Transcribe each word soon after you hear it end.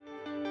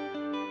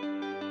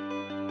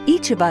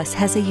Each of us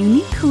has a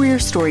unique career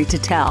story to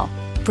tell.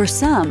 For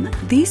some,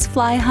 these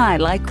fly high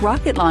like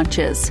rocket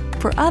launches.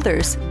 For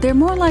others, they're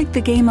more like the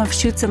game of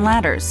chutes and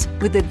ladders,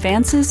 with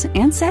advances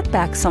and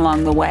setbacks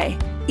along the way.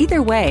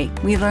 Either way,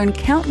 we learn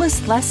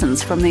countless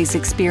lessons from these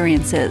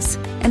experiences.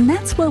 And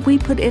that's what we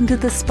put into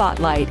the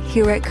spotlight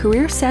here at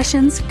Career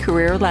Sessions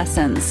Career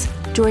Lessons.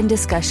 Join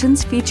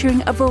discussions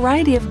featuring a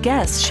variety of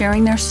guests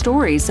sharing their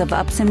stories of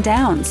ups and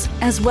downs,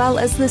 as well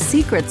as the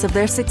secrets of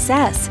their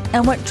success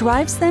and what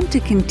drives them to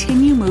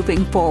continue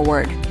moving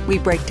forward. We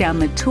break down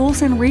the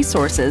tools and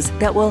resources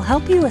that will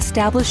help you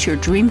establish your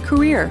dream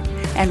career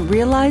and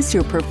realize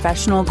your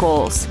professional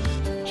goals.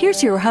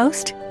 Here's your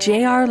host,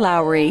 J.R.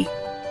 Lowry.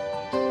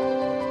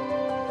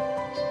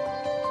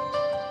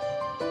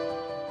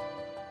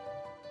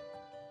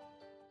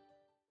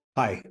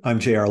 Hi, I'm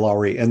J.R.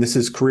 Lowry, and this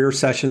is Career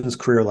Sessions,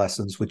 Career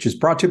Lessons, which is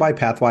brought to you by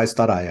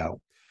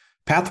Pathwise.io.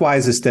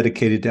 Pathwise is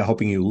dedicated to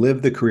helping you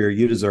live the career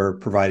you deserve,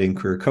 providing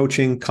career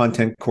coaching,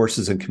 content,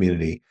 courses, and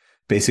community.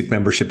 Basic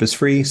membership is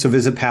free, so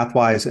visit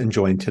Pathwise and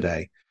join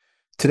today.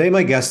 Today,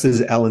 my guest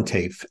is Ellen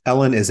Taaffe.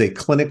 Ellen is a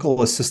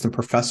clinical assistant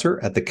professor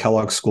at the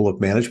Kellogg School of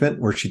Management,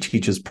 where she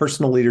teaches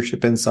personal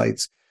leadership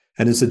insights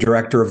and is the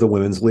director of the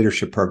Women's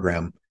Leadership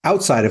Program.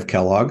 Outside of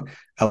Kellogg,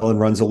 Ellen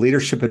runs a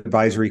leadership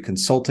advisory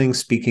consulting,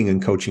 speaking,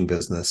 and coaching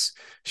business.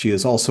 She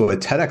is also a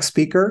TEDx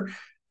speaker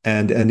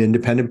and an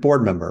independent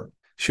board member.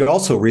 She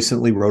also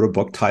recently wrote a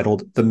book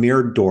titled The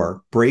Mirrored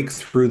Door: Break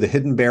Through the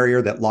Hidden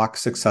Barrier That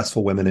Locks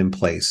Successful Women in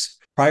Place.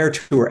 Prior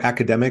to her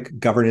academic,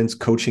 governance,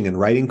 coaching, and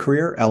writing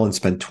career, Ellen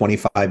spent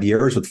 25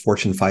 years with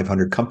Fortune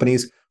 500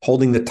 companies,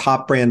 holding the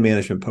top brand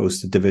management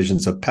posts at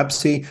divisions of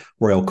Pepsi,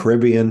 Royal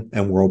Caribbean,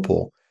 and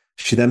Whirlpool.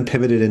 She then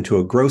pivoted into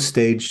a growth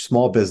stage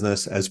small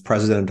business as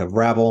president of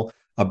Ravel,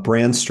 a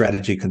brand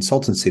strategy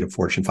consultancy to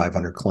Fortune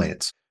 500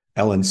 clients.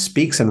 Ellen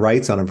speaks and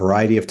writes on a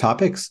variety of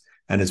topics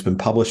and has been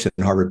published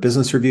in Harvard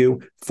Business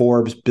Review,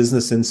 Forbes,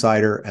 Business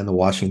Insider, and the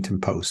Washington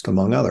Post,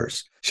 among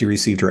others. She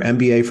received her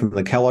MBA from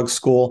the Kellogg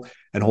School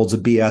and holds a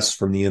BS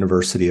from the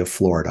University of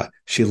Florida.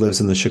 She lives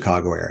in the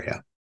Chicago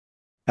area.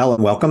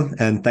 Ellen, welcome,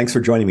 and thanks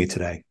for joining me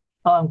today.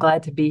 Oh, I'm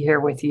glad to be here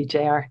with you,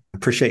 JR.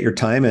 Appreciate your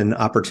time and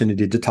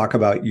opportunity to talk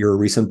about your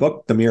recent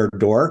book, The Mirrored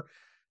Door,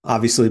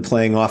 obviously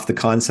playing off the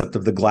concept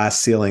of the glass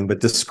ceiling, but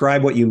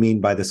describe what you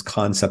mean by this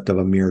concept of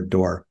a mirrored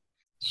door.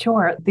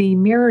 Sure. The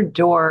mirrored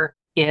door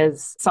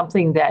is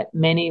something that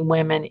many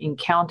women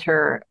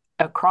encounter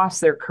across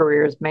their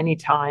careers many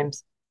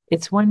times.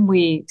 It's when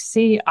we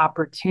see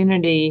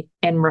opportunity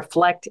and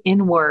reflect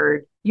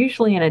inward,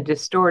 usually in a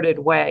distorted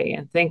way,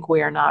 and think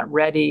we are not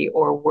ready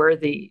or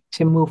worthy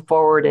to move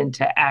forward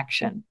into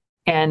action.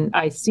 And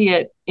I see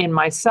it in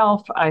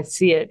myself, I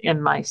see it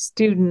in my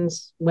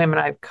students, women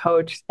I've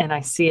coached, and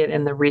I see it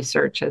in the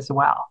research as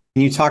well.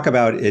 You talk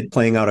about it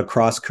playing out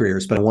across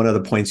careers, but one of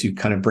the points you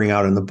kind of bring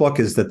out in the book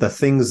is that the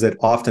things that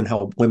often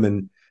help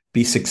women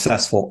be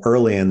successful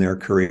early in their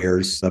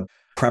careers, the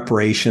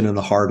preparation and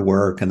the hard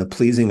work and the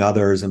pleasing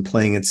others and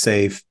playing it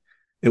safe,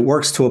 it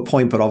works to a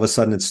point, but all of a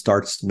sudden it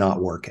starts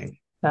not working.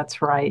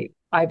 That's right.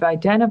 I've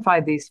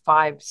identified these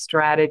 5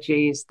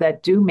 strategies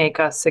that do make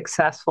us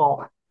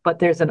successful, but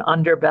there's an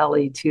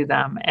underbelly to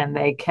them, and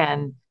they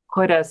can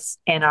put us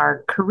in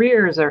our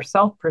careers or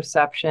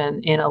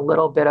self-perception in a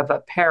little bit of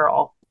a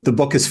peril. The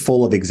book is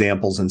full of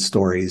examples and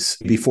stories.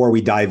 Before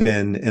we dive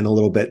in a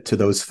little bit to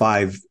those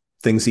 5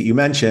 things that you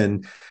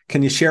mentioned,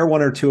 can you share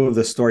one or two of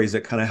the stories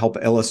that kind of help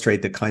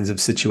illustrate the kinds of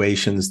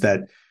situations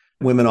that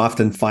women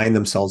often find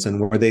themselves in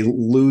where they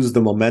lose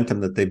the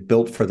momentum that they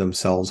built for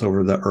themselves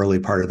over the early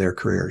part of their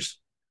careers?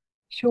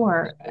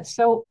 Sure.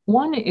 So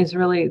one is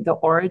really the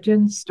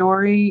origin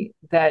story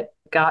that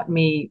got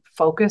me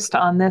focused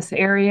on this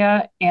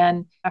area.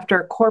 And after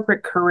a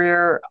corporate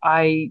career,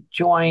 I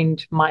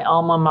joined my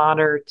alma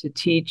mater to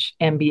teach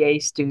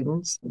MBA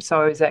students.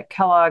 So I was at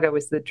Kellogg. I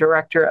was the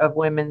director of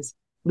Women's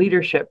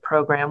Leadership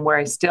Program, where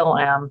I still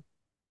am.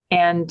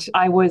 And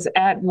I was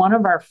at one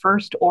of our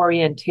first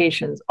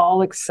orientations,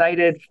 all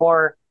excited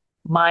for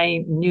my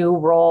new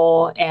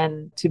role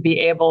and to be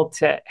able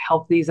to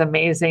help these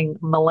amazing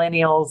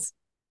millennials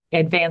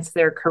advance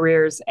their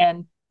careers.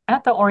 And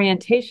at the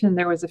orientation,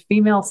 there was a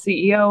female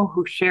CEO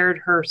who shared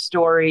her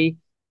story.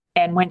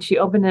 And when she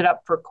opened it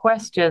up for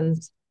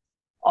questions,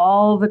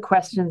 all the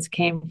questions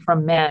came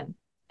from men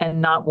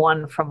and not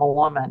one from a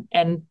woman.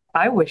 And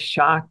I was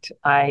shocked.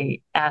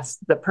 I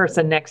asked the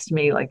person next to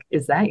me, like,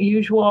 is that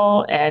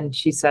usual? And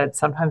she said,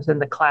 sometimes in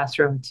the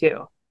classroom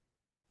too.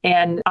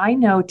 And I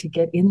know to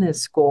get in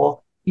this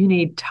school, you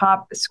need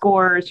top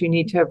scores. You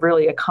need to have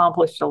really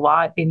accomplished a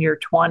lot in your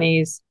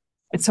 20s.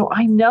 And so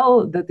I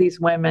know that these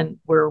women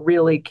were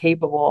really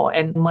capable.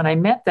 And when I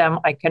met them,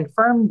 I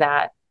confirmed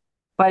that.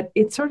 But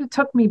it sort of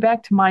took me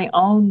back to my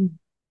own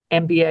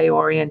MBA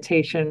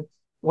orientation,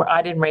 where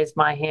I didn't raise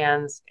my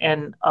hands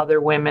and other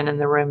women in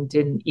the room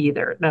didn't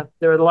either. Now,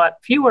 there were a lot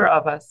fewer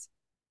of us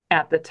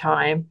at the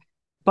time,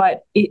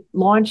 but it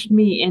launched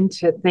me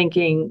into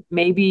thinking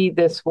maybe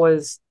this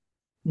was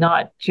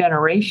not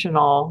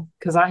generational,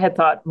 because I had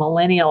thought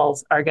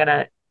millennials are going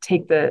to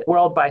take the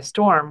world by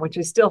storm, which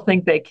I still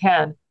think they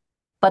can.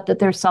 but that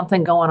there's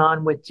something going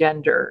on with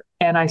gender.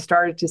 And I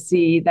started to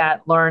see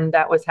that, learn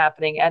that was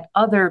happening at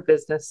other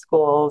business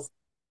schools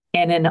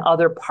and in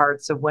other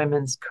parts of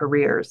women's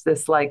careers.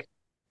 This like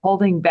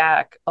holding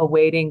back,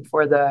 awaiting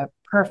for the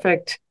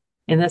perfect,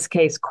 in this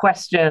case,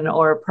 question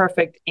or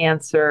perfect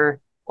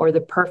answer or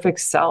the perfect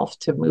self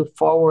to move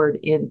forward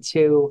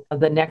into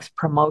the next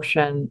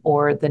promotion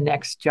or the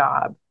next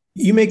job.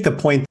 You make the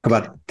point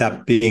about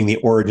that being the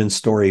origin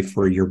story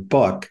for your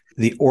book.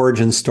 The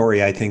origin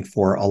story, I think,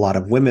 for a lot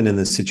of women in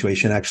this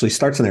situation actually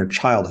starts in their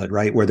childhood,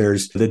 right? Where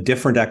there's the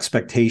different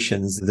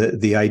expectations,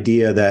 the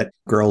idea that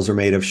girls are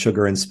made of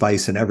sugar and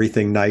spice and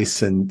everything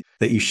nice, and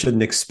that you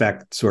shouldn't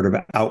expect sort of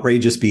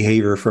outrageous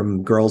behavior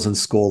from girls in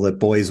school, that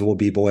boys will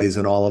be boys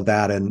and all of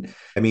that. And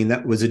I mean,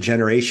 that was a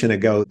generation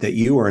ago that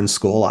you were in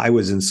school. I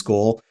was in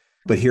school.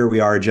 But here we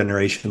are a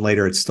generation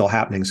later, it's still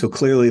happening. So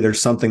clearly there's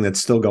something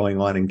that's still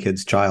going on in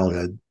kids'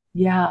 childhood.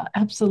 Yeah,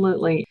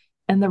 absolutely.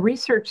 And the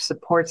research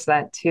supports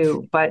that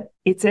too. But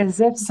it's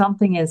as if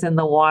something is in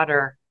the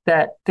water,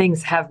 that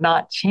things have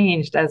not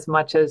changed as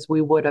much as we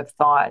would have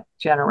thought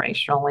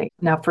generationally.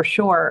 Now, for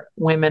sure,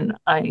 women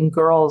and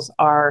girls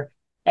are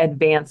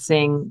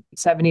advancing.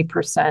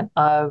 70%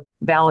 of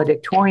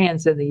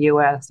valedictorians in the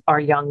US are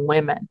young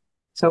women.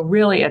 So,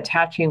 really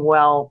attaching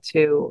well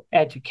to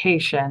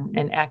education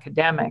and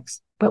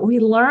academics. But we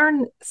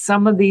learn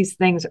some of these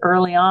things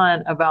early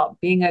on about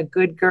being a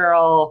good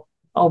girl,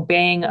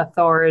 obeying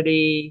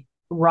authority,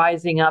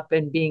 rising up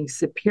and being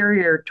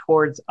superior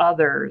towards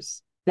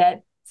others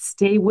that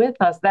stay with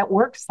us. That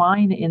works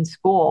fine in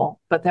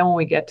school. But then when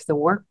we get to the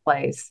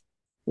workplace,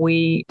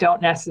 we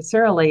don't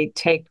necessarily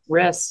take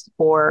risks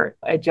or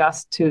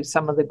adjust to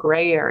some of the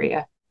gray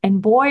area. And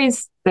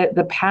boys,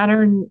 the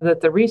pattern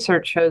that the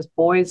research shows,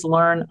 boys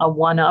learn a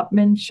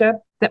one-upmanship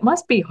that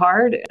must be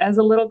hard as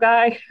a little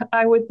guy,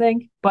 I would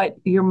think, but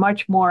you're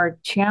much more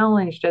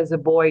challenged as a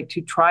boy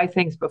to try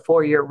things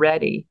before you're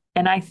ready.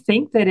 And I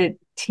think that it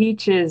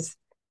teaches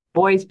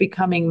boys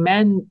becoming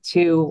men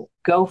to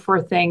go for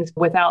things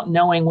without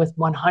knowing with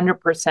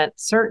 100%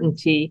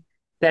 certainty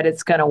that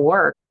it's going to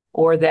work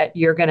or that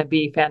you're going to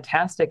be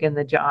fantastic in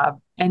the job,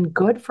 and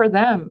good for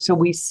them. So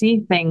we see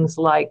things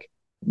like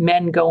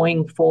men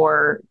going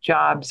for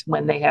jobs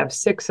when they have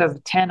 6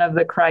 of 10 of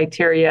the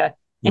criteria,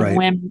 and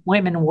Right.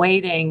 women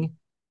waiting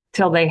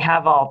till they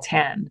have all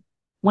 10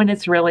 when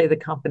it's really the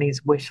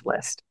company's wish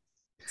list.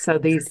 So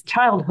these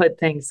childhood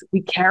things,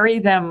 we carry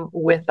them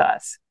with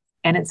us,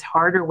 and it's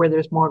harder where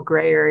there's more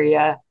gray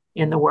area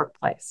in the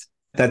workplace.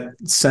 That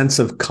sense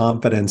of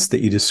competence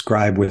that you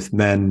describe with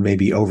men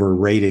maybe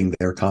overrating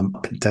their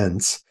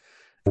competence,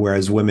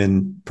 whereas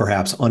women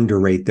perhaps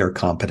underrate their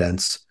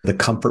competence, the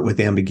comfort with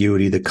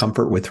ambiguity, the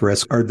comfort with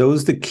risk. Are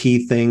those the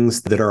key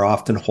things that are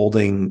often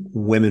holding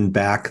women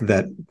back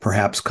that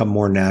perhaps come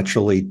more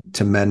naturally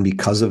to men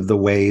because of the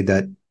way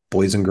that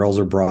boys and girls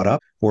are brought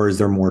up? Or is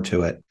there more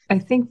to it? I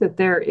think that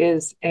there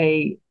is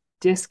a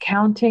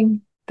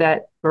discounting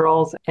that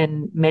girls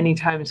and many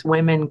times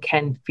women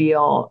can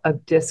feel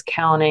of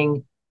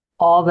discounting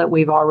all that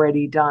we've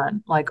already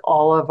done, like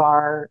all of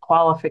our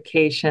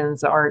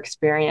qualifications, our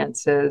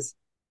experiences.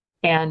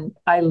 And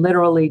I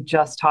literally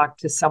just talked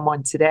to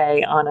someone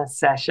today on a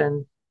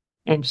session,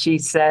 and she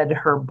said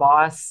her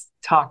boss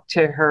talked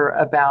to her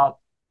about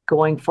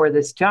going for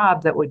this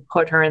job that would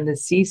put her in the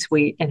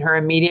C-suite. And her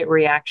immediate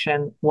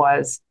reaction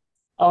was,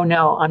 oh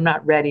no, I'm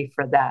not ready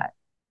for that.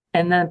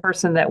 And the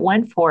person that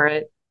went for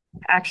it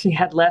actually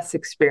had less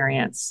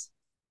experience.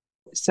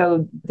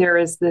 So there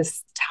is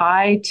this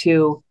tie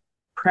to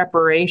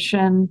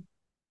preparation,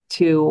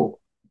 to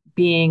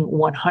being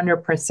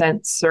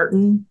 100%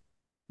 certain,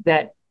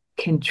 that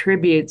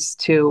contributes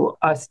to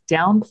us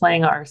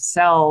downplaying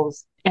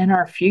ourselves and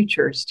our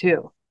futures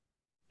too.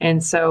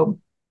 And so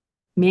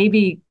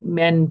maybe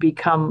men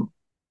become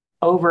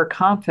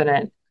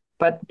overconfident,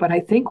 but I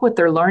think what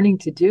they're learning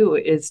to do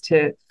is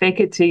to fake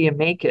it till you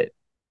make it,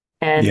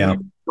 Yeah.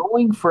 and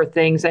going for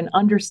things and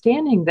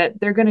understanding that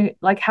they're going to,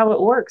 like how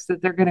it works,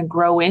 that they're going to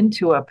grow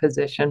into a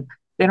position.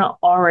 They don't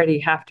already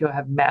have to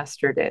have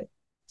mastered it.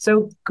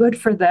 So good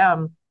for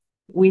them.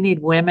 We need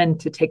women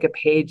to take a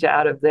page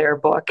out of their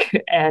book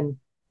and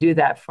do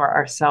that for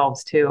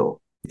ourselves too.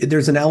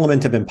 There's an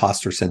element of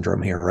imposter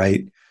syndrome here,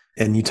 right?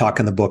 And you talk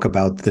in the book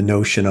about the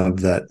notion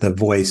of the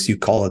voice, you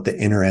call it the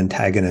inner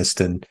antagonist,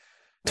 and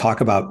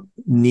talk about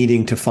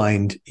needing to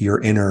find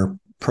your inner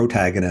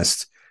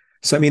protagonist.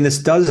 So, I mean, this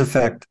does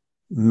affect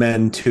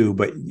men too,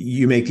 but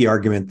you make the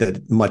argument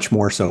that much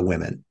more so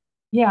women.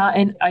 Yeah.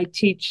 And I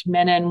teach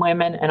men and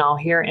women, and I'll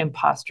hear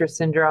imposter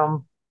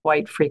syndrome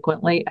quite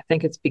frequently. I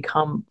think it's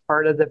become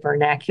part of the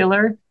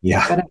vernacular,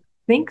 Yeah. but I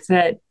think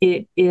that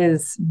it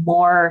is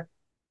more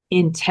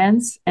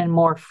intense and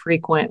more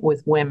frequent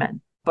with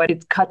women, but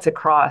it cuts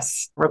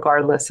across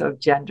regardless of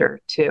gender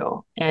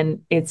too.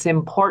 And it's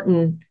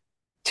important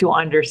to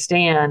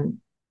understand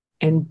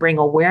and bring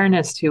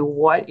awareness to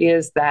what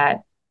is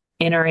that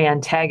inner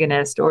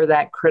antagonist or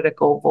that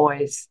critical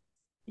voice.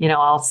 You know,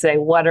 I'll say,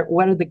 what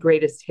are the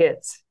greatest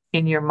hits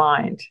in your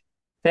mind?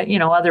 that,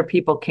 other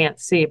people can't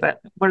see, but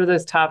what are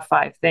those top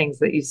 5 things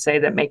that you say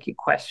that make you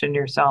question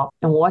yourself?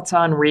 And what's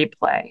on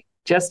replay?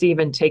 Just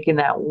even taking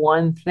that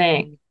one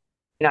thing.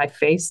 I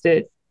faced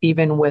it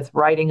even with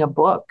writing a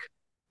book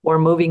or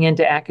moving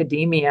into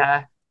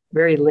academia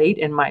very late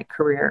in my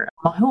career.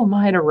 Who am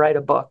I to write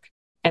a book?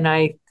 And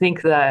I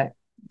think that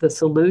the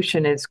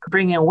solution is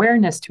bringing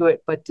awareness to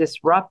it, but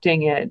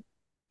disrupting it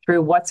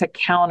through what's a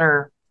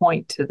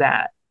counterpoint to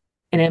that.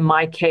 And in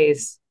my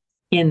case,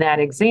 in that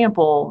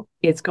example,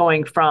 it's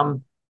going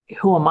from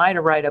who am I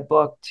to write a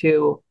book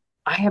to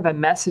I have a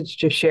message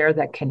to share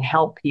that can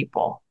help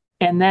people.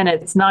 And then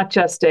it's not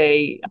just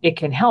it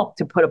can help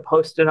to put a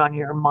post-it on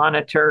your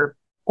monitor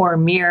or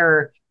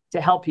mirror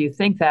to help you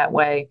think that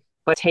way,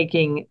 but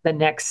taking the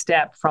next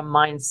step from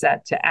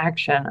mindset to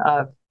action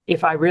of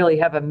if I really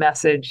have a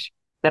message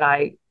that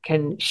I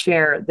can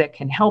share that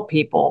can help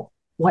people,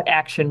 what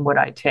action would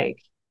I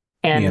take?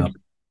 And Yeah.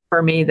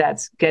 for me,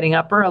 that's getting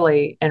up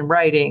early and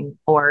writing,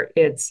 or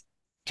it's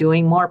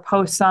doing more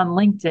posts on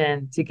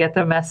LinkedIn to get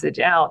the message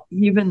out,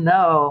 even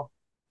though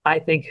I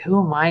think,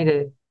 who am I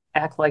to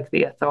act like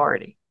the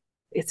authority?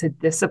 It's a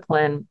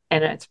discipline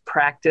and it's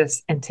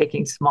practice and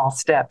taking small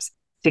steps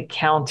to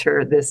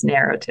counter this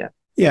narrative.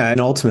 Yeah.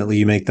 And ultimately,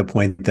 you make the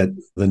point that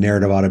the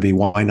narrative ought to be,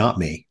 why not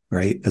me?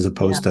 Right. As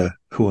opposed to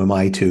who am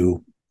I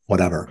to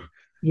whatever.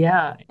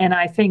 Yeah. And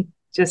I think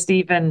just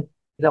even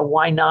the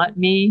why not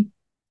me,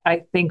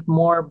 I think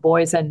more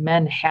boys and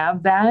men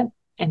have that,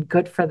 and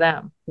good for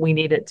them. We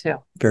need it too.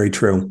 Very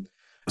true.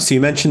 So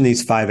you mentioned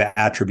these 5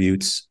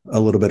 attributes a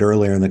little bit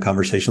earlier in the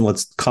conversation.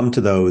 Let's come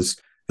to those.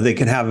 They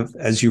can have,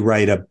 as you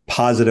write, a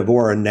positive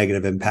or a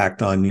negative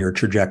impact on your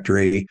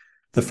trajectory.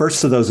 The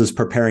first of those is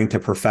preparing to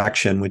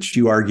perfection, which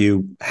you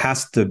argue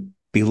has to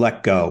be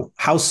let go.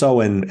 How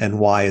so, and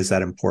why is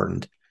that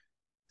important?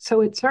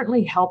 So it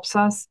certainly helps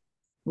us.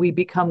 We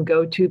become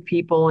go-to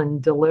people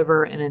and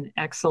deliver in an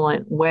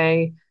excellent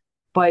way,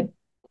 but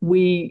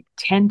we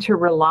tend to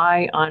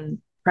rely on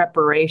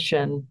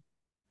preparation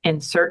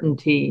and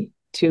certainty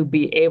to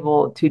be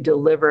able to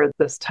deliver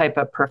this type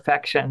of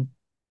perfection.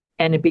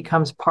 And it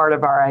becomes part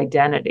of our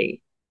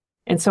identity.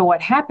 And so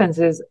what happens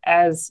is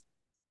as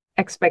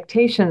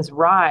expectations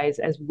rise,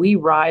 as we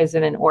rise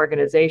in an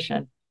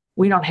organization,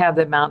 we don't have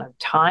the amount of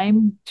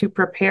time to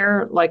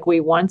prepare like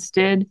we once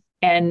did.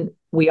 And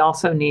we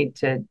also need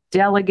to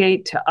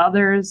delegate to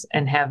others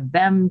and have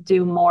them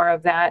do more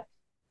of that.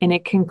 And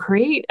it can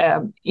create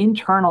an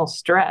internal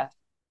stress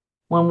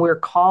when we're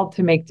called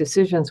to make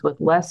decisions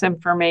with less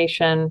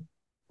information,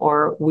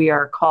 or we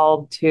are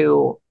called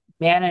to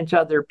manage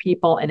other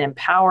people and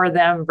empower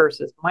them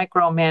versus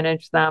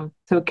micromanage them.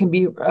 So it can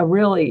be a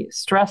really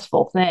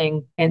stressful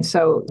thing. And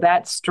so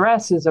that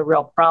stress is a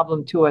real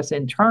problem to us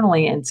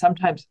internally. And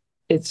sometimes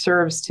it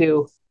serves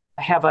to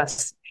have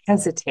us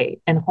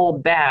hesitate and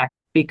hold back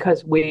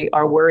because we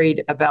are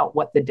worried about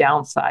what the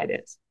downside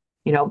is.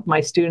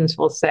 My students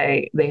will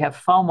say they have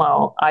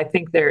FOMO. I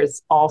think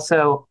there's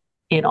also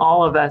in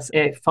all of us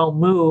a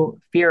FOMO,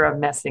 fear of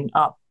messing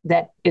up.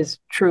 That is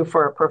true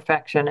for a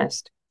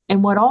perfectionist.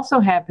 And what also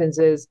happens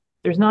is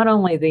there's not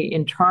only the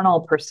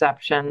internal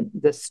perception,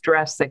 the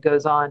stress that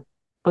goes on,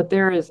 but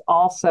there is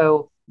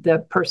also the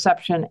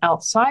perception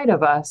outside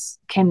of us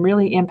can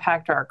really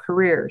impact our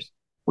careers.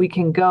 We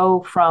can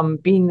go from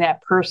being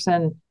that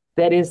person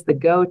that is the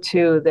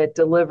go-to, that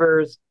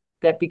delivers,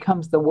 that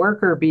becomes the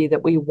worker bee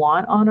that we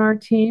want on our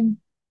team,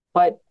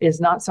 but is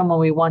not someone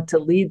we want to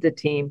lead the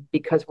team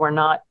because we're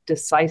not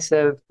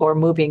decisive or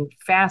moving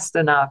fast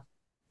enough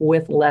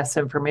with less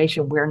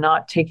information. We're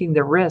not taking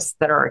the risks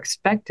that are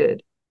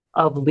expected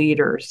of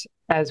leaders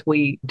as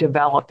we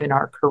develop in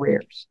our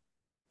careers.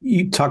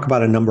 You talk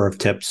about a number of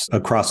tips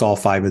across all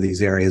 5 of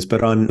these areas,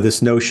 but on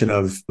this notion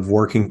of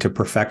working to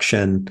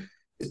perfection,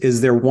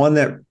 is there one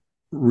that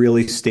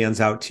really stands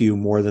out to you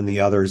more than the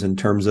others in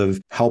terms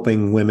of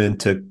helping women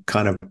to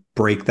kind of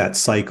break that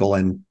cycle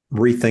and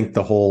rethink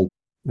the whole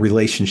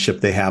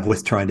relationship they have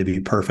with trying to be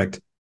perfect?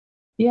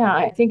 Yeah,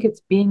 I think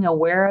it's being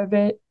aware of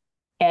it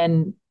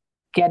and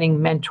getting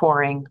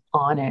mentoring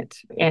on it.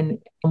 And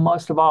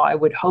most of all, I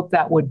would hope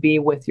that would be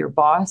with your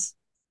boss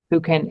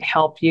who can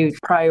help you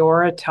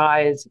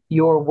prioritize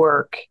your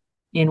work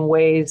in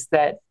ways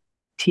that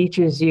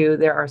teaches you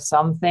there are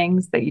some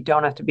things that you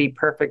don't have to be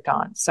perfect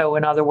on. So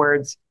in other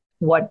words,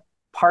 what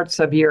parts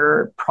of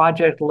your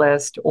project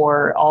list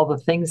or all the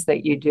things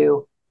that you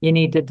do, you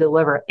need to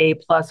deliver A+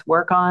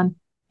 work on,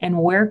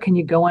 and where can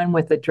you go in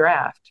with a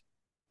draft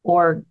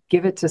or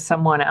give it to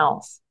someone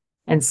else?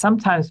 And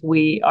sometimes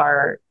we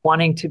are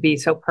wanting to be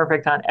so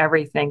perfect on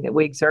everything that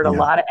we exert a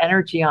lot of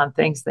energy on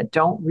things that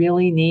don't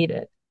really need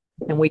it,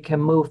 and we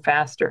can move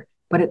faster.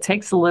 But it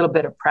takes a little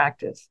bit of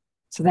practice.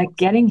 So that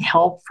getting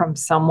help from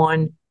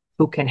someone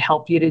who can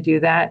help you to do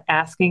that,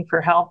 asking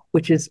for help,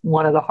 which is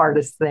one of the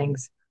hardest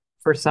things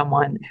for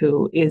someone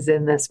who is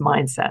in this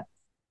mindset.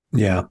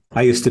 Yeah.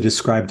 I used to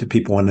describe to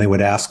people when they would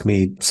ask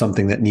me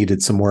something that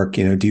needed some work,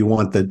 do you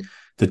want the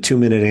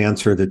 2-minute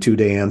answer, the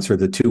 2-day answer,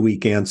 the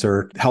 2-week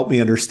answer? Help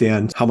me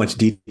understand how much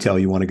detail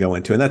you want to go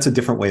into. And that's a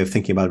different way of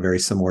thinking about a very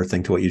similar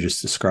thing to what you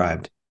just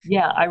described.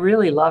 Yeah, I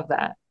really love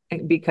that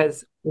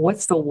because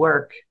what's the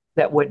work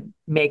that would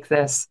make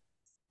this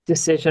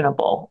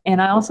decisionable?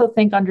 And I also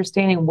think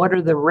understanding what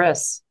are the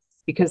risks,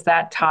 because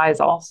that ties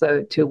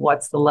also to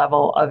what's the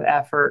level of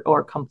effort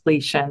or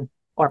completion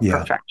or Yeah.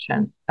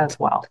 perfection as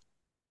well.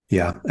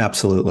 Yeah,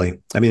 absolutely.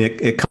 I mean,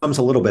 it comes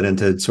a little bit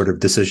into sort of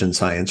decision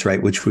science,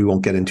 right? Which we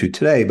won't get into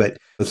today, but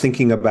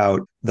thinking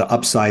about the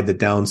upside, the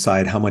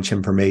downside, how much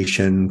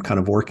information, kind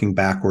of working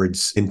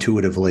backwards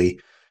intuitively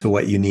to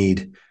what you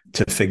need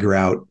to figure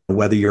out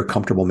whether you're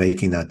comfortable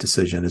making that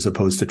decision as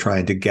opposed to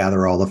trying to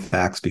gather all the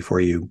facts before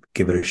you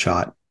give it a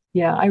shot.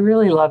 Yeah, I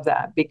really love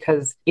that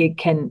because it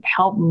can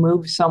help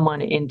move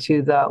someone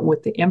into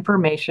with the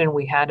information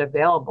we had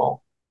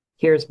available,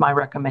 here's my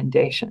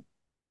recommendation.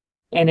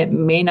 And it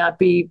may not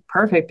be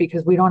perfect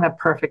because we don't have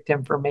perfect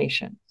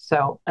information.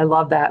 So I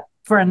love that.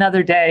 For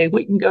another day,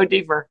 we can go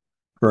deeper.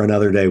 For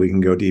another day, we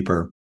can go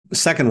deeper. The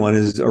second one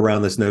is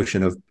around this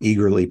notion of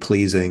eagerly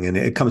pleasing. And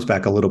it comes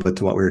back a little bit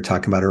to what we were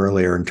talking about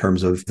earlier in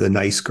terms of the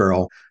nice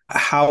girl.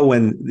 How,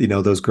 when,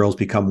 those girls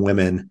become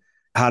women,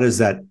 how does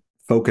that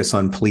focus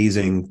on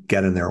pleasing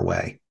get in their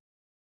way?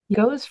 It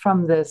goes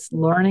from this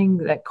learning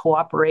that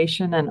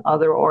cooperation and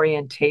other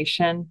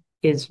orientation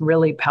is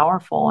really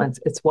powerful. And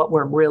it's what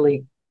we're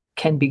really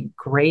can be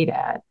great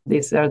at.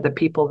 These are the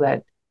people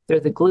that they're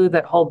the glue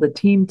that hold the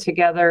team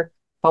together.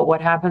 But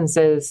what happens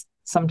is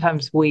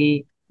sometimes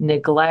we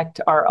neglect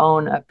our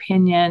own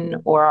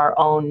opinion or our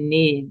own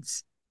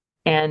needs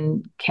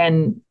and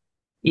can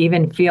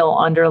even feel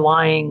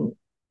underlying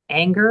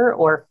anger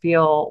or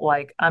feel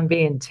like I'm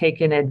being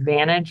taken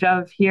advantage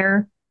of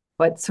here,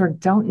 but sort of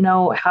don't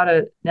know how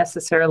to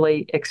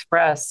necessarily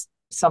express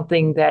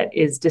something that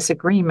is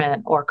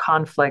disagreement or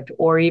conflict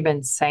or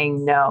even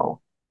saying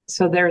no.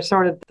 So there's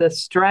sort of the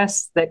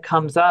stress that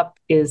comes up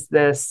is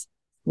this,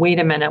 wait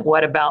a minute,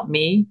 what about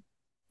me?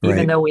 Even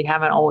Right. though we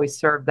haven't always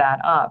served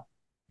that up.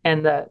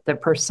 And the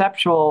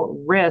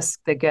perceptual risk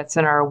that gets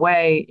in our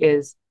way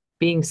is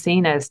being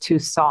seen as too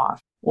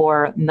soft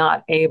or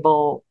not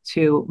able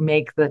to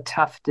make the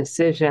tough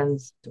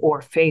decisions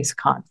or face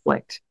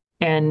conflict.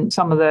 And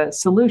some of the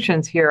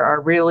solutions here are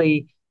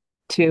really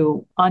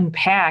to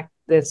unpack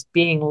this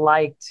being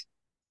liked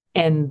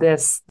and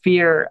this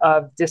fear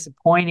of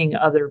disappointing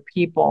other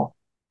people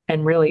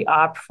and really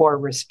opt for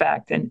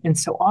respect. And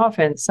so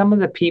often, some of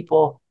the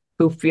people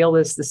who feel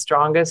this the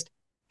strongest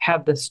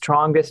have the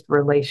strongest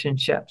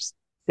relationships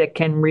that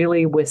can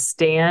really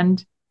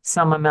withstand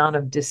some amount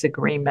of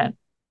disagreement.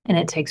 And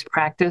it takes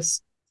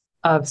practice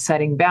of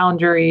setting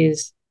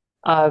boundaries,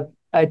 of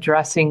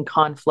addressing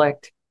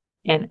conflict.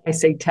 And I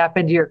say, tap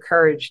into your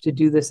courage to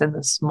do this in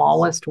the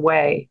smallest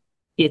way.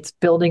 It's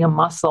building a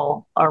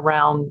muscle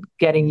around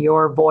getting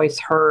your voice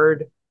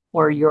heard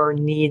or your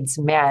needs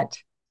met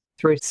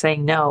through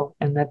saying no,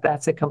 and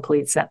that's a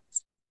complete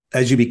sentence.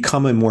 As you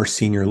become a more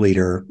senior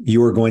leader,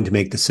 you are going to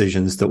make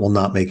decisions that will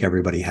not make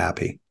everybody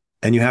happy.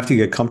 And you have to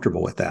get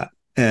comfortable with that.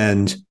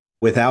 And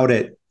without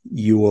it,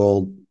 you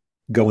will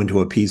go into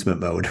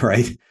appeasement mode,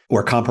 right?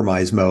 Or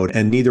compromise mode.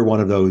 And neither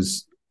one of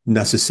those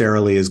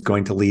necessarily is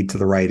going to lead to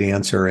the right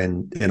answer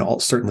and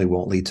certainly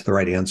won't lead to the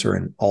right answer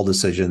in all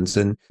decisions.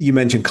 And you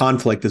mentioned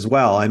conflict as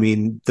well. I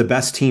mean, the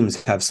best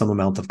teams have some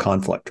amount of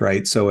conflict,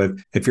 right? So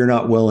if you're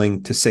not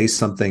willing to say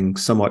something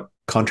somewhat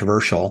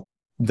controversial,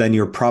 then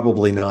you're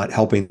probably not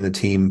helping the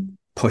team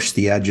push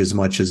the edge as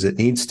much as it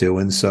needs to.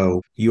 And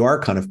so you are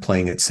kind of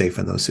playing it safe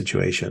in those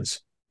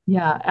situations.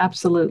 Yeah,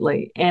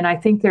 absolutely. And I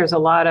think there's a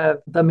lot of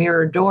the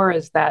mirror door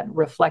is that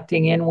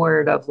reflecting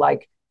inward of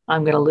like,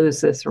 I'm going to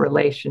lose this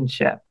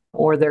relationship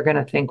or they're going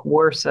to think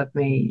worse of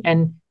me.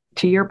 And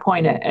to your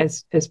point,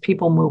 as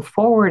people move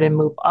forward and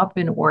move up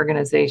in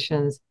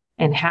organizations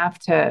and have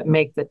to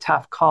make the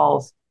tough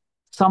calls,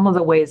 some of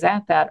the ways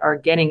at that are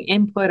getting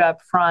input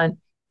up front.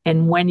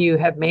 And when you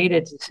have made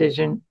a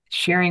decision,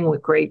 sharing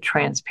with great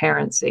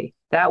transparency.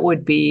 That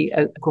would be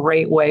a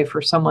great way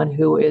for someone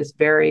who is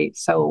very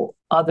so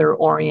other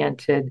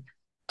oriented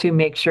to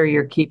make sure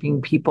you're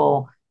keeping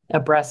people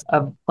abreast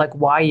of like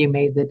why you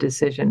made the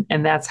decision.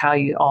 And that's how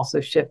you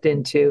also shift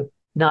into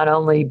not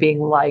only being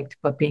liked,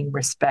 but being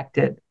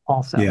respected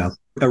also. Yeah.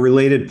 A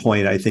related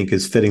point, I think,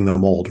 is fitting the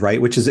mold,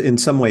 right? Which is in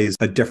some ways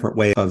a different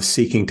way of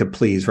seeking to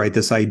please, right?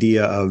 This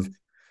idea of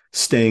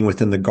staying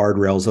within the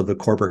guardrails of the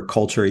corporate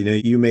culture.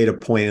 You made a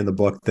point in the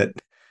book that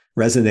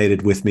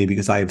resonated with me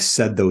because I have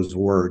said those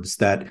words,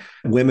 that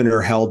women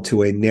are held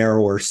to a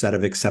narrower set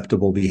of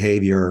acceptable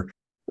behavior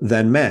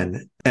than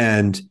men.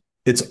 And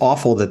it's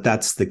awful that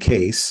that's the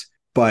case,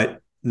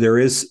 but there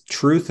is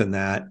truth in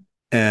that.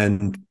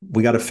 And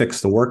we got to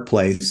fix the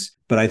workplace.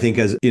 But I think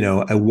as,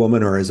 a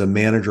woman or as a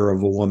manager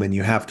of a woman,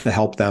 you have to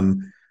help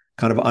them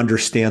kind of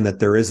understand that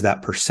there is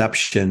that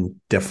perception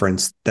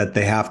difference that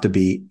they have to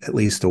be at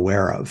least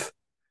aware of.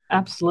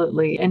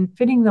 Absolutely. And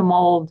fitting the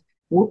mold,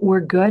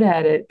 we're good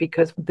at it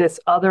because this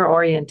other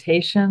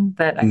orientation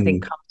that I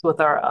think comes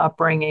with our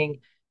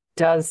upbringing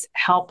does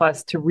help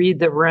us to read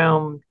the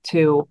room,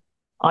 to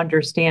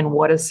understand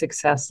what does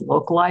success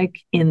look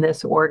like in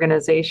this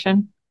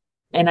organization.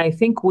 And I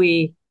think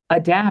we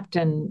adapt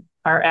and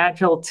are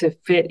agile to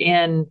fit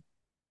in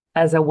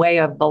as a way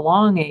of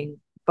belonging.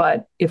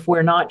 But if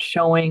we're not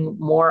showing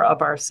more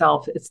of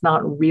ourselves, it's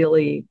not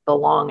really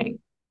belonging.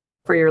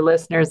 For your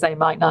listeners, they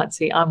might not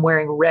see I'm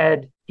wearing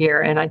red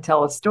here. And I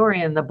tell a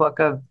story in the book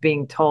of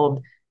being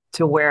told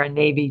to wear a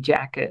navy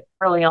jacket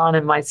early on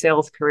in my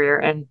sales career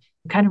and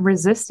kind of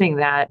resisting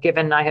that,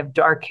 given I have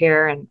dark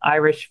hair and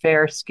Irish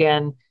fair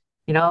skin.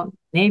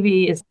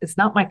 Navy is it's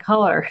not my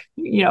color.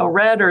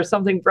 Red or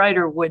something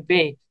brighter would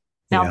be.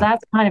 Now, Yeah.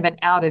 that's kind of an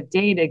out of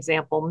date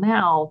example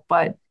now,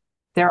 but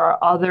there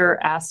are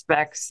other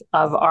aspects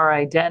of our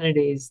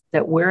identities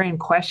that we're in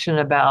question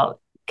about.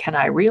 Can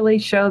I really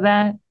show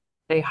that?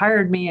 They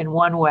hired me in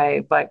one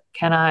way, but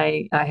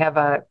I have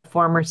a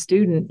former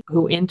student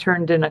who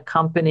interned in a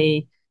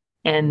company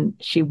and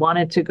she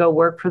wanted to go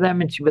work for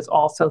them. And she was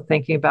also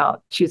thinking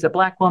about, she's a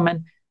Black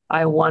woman.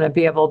 I want to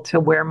be able to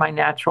wear my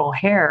natural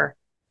hair.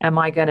 Am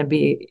I going to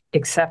be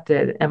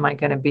accepted? Am I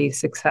going to be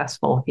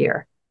successful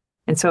here?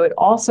 And so it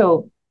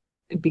also,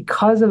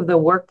 because of the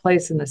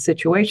workplace and the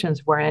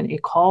situations we're in,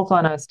 it calls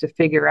on us to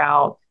figure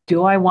out,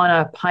 do I want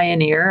to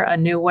pioneer a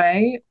new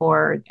way,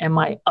 or am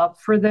I up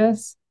for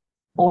this?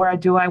 Or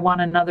do I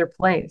want another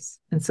place?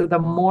 And so the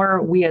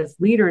more we as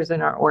leaders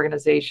in our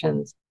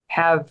organizations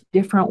have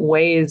different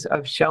ways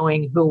of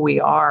showing who we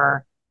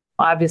are,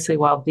 obviously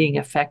while being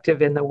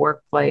effective in the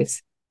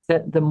workplace,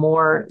 that the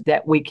more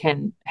that we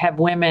can have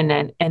women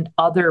and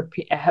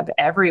have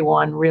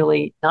everyone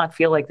really not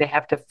feel like they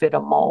have to fit a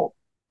mold.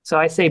 So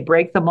I say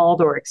break the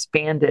mold or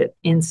expand it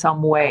in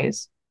some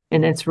ways.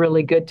 And it's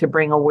really good to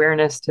bring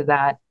awareness to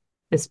that,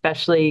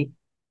 especially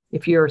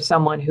if you're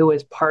someone who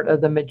is part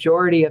of the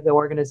majority of the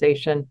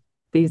organization.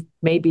 These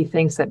may be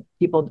things that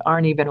people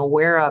aren't even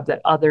aware of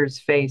that others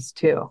face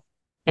too.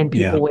 And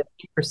Yeah. people with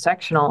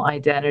intersectional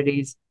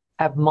identities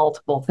have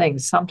multiple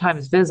things,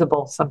 sometimes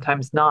visible,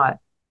 sometimes not,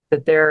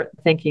 that they're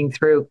thinking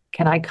through,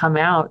 can I come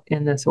out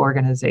in this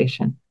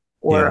organization?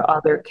 Or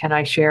can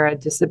I share a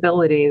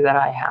disability that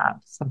I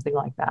have? Something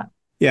like that.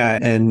 Yeah.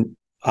 And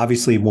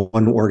obviously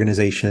one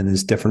organization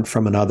is different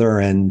from another.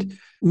 And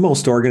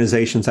most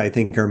organizations, I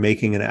think, are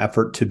making an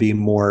effort to be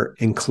more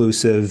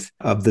inclusive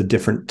of the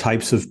different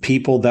types of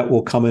people that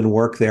will come and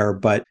work there.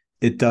 But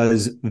it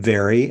does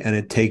vary and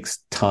it takes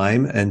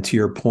time. And to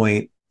your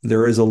point,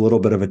 there is a little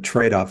bit of a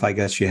trade-off. I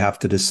guess you have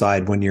to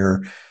decide when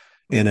you're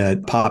in a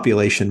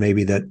population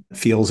maybe that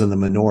feels in the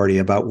minority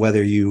about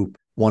whether you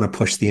want to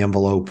push the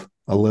envelope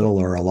a little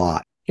or a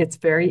lot. It's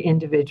very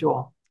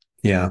individual.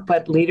 Yeah.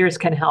 But leaders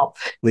can help.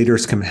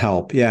 Leaders can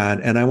help. Yeah.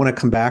 And I want to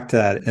come back to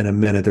that in a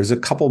minute. There's a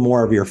couple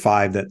more of your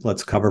 5 that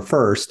let's cover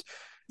first.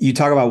 You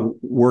talk about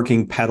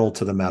working pedal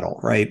to the metal,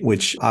 right?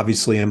 Which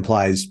obviously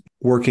implies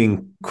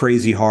working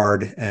crazy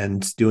hard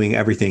and doing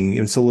everything.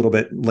 It's a little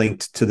bit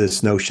linked to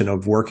this notion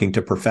of working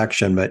to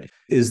perfection. But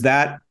is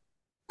that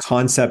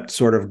concept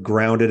sort of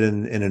grounded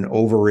in an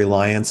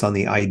over-reliance on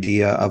the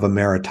idea of a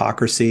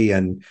meritocracy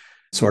and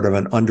sort of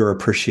an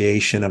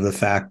underappreciation of the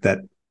fact that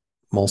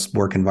most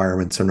work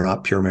environments are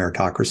not pure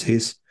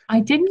meritocracies? I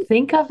didn't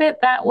think of it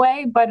that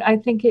way, but I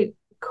think it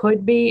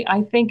could be.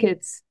 I think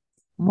it's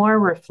more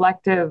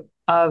reflective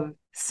of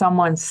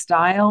someone's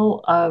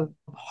style of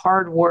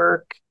hard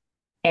work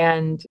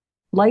and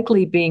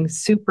likely being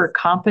super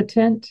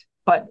competent.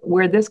 But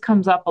where this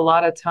comes up a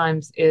lot of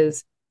times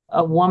is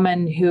a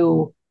woman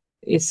who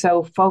is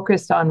so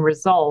focused on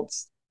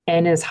results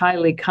and is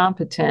highly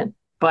competent,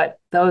 but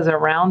those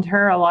around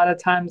her a lot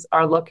of times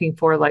are looking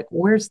for, like,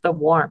 where's the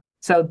warmth?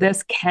 So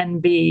this can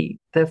be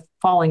the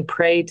falling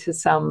prey to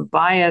some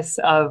bias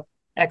of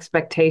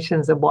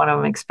expectations of what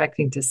I'm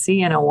expecting to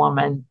see in a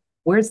woman.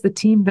 Where's the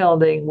team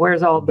building?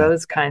 Where's all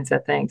those kinds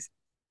of things?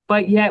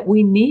 But yet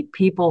we need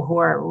people who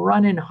are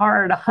running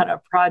hard on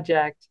a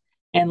project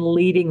and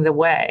leading the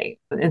way.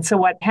 And so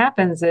what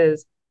happens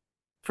is,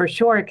 for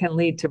sure, it can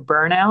lead to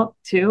burnout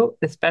too,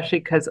 especially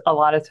because a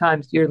lot of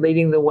times you're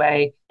leading the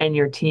way and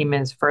your team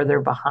is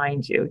further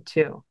behind you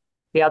too.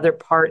 The other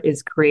part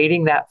is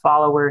creating that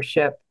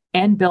followership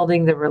and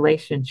building the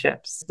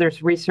relationships.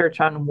 There's research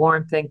on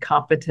warmth and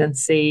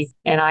competency.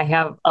 And I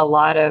have a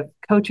lot of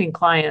coaching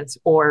clients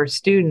or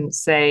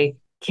students say,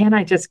 can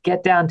I just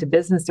get down to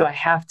business? Do I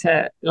have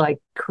to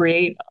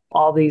create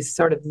all these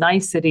sort of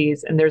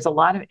niceties? And there's a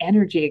lot of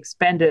energy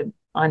expended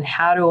on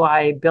how do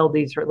I build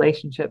these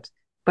relationships?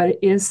 But it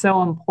is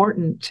so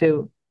important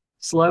to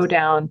slow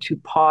down, to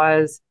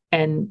pause,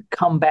 and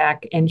come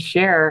back and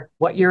share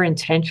what your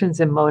intentions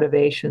and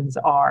motivations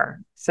are.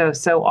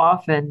 So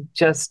often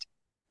just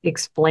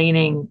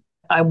explaining,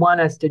 I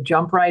want us to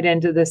jump right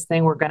into this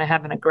thing. We're going to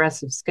have an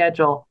aggressive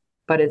schedule,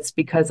 but it's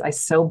because I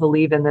so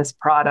believe in this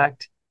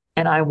product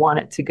and I want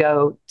it to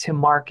go to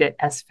market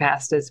as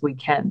fast as we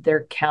can.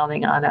 They're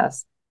counting on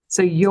us.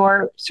 So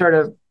you're sort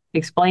of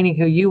explaining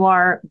who you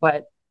are,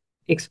 but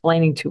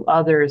explaining to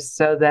others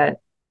so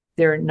that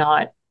they're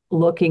not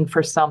looking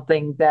for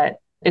something that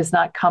is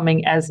not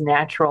coming as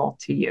natural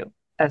to you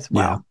as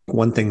well. Yeah.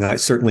 One thing that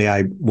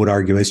I would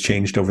argue has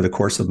changed over the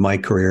course of my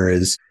career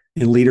is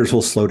leaders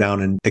will slow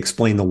down and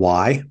explain the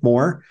why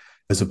more.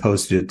 as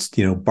opposed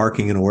to,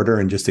 barking an order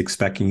and just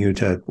expecting you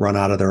to run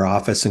out of their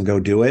office and go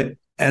do it.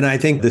 And I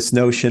think this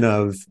notion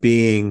of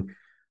being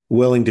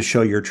willing to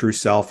show your true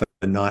self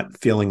and not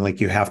feeling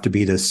like you have to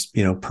be this,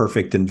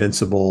 perfect,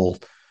 invincible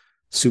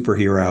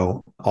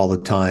superhero all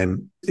the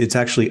time, it's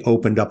actually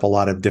opened up a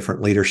lot of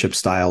different leadership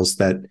styles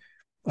that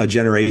a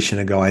generation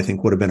ago, I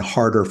think, would have been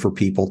harder for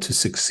people to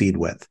succeed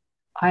with.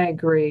 I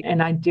agree.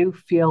 And I do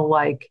feel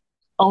like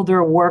older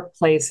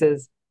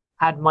workplaces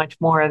had much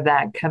more of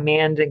that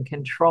command and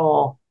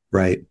control.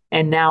 Right.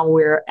 And now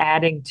we're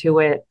adding to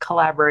it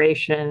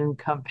collaboration,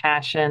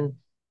 compassion,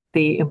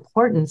 the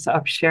importance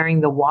of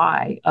sharing the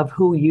why of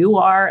who you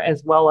are,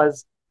 as well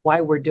as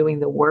why we're doing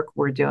the work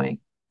we're doing.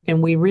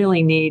 And we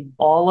really need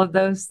all of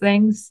those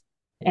things.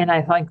 And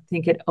I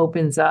think it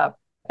opens up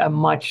a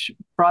much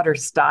broader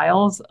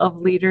styles of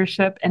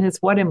leadership. And it's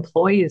what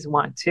employees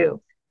want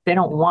too. They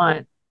don't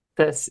want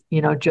this,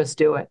 just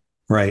do it.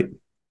 Right.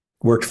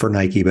 Worked for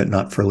Nike, but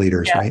not for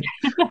leaders, Yeah. right?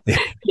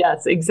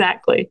 Yes,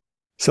 exactly.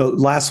 So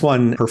last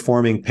one,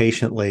 performing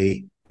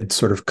patiently, it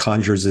sort of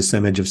conjures this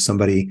image of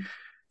somebody,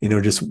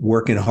 just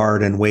working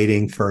hard and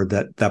waiting for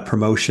that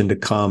promotion to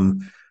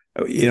come.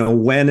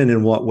 When and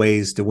in what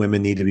ways do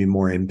women need to be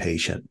more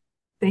impatient?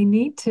 They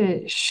need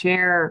to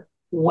share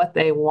what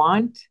they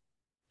want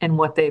and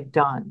what they've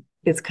done.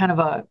 It's kind of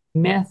a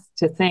myth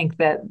to think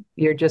that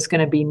you're just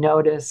going to be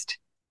noticed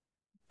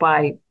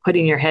by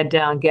putting your head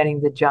down,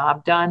 getting the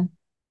job done.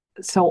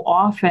 So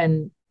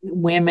often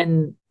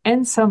women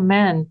and some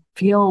men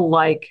feel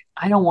like,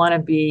 I don't want to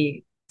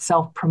be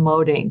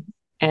self-promoting.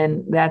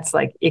 And that's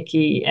like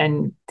icky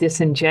and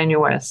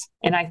disingenuous.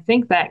 And I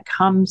think that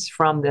comes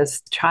from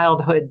this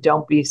childhood,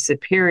 don't be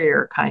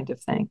superior kind of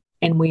thing.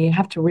 And we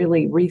have to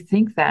really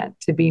rethink that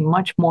to be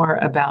much more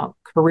about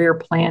career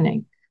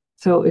planning.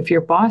 So if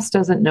your boss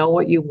doesn't know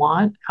what you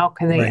want, how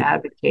can they Right.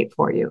 advocate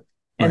for you?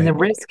 And the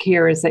risk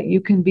here is that you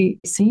can be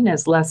seen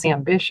as less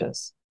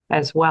ambitious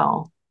as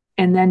well.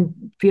 And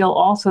then feel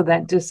also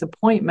that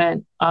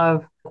disappointment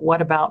of,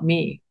 what about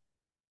me?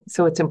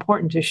 So it's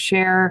important to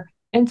share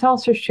and to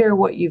also share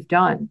what you've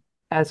done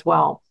as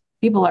well.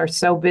 People are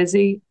so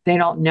busy, they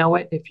don't know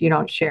it if you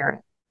don't share it.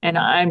 And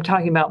I'm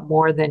talking about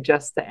more than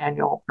just the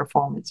annual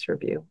performance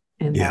review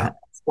in that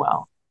as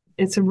well.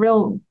 It's a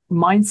real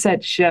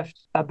mindset shift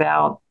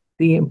about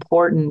the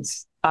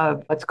importance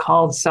of what's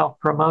called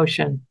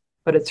self-promotion,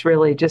 but it's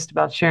really just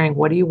about sharing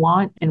what do you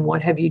want and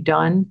what have you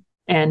done,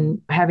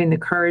 and having the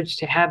courage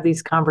to have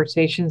these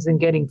conversations and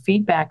getting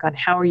feedback on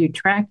how are you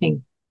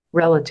tracking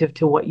relative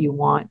to what you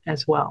want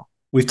as well.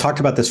 We've talked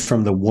about this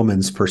from the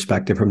woman's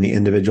perspective, from the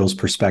individual's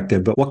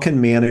perspective, but what can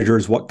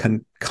managers, what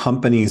can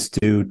companies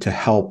do to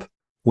help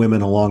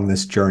women along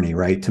this journey,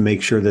 right? To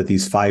make sure that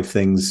these 5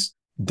 things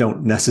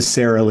don't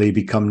necessarily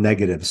become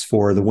negatives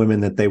for the women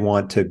that they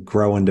want to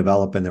grow and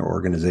develop in their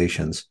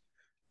organizations.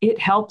 It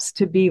helps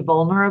to be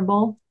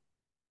vulnerable,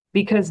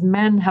 because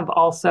men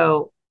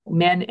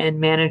and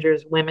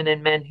managers, women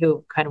and men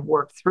who kind of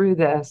work through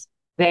this,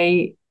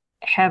 they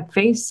have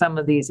faced some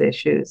of these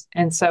issues.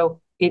 And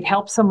so it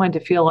helps someone to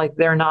feel like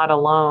they're not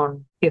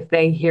alone if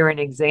they hear an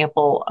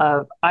example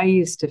of, I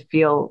used to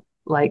feel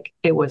like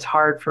it was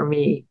hard for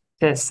me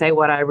to say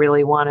what I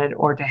really wanted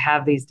or to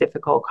have these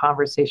difficult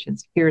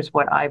conversations. Here's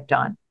what I've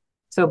done.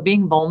 So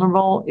being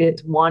vulnerable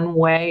is one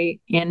way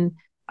in,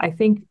 I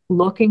think,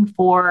 looking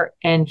for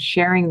and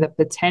sharing the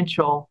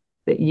potential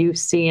that you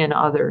see in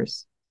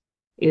others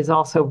is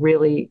also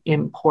really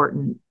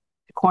important.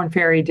 Korn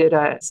Ferry did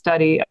a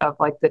study of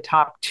like the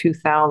top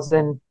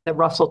 2,000, the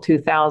Russell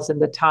 2000,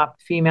 the top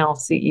female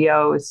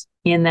CEOs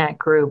in that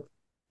group.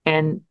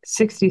 And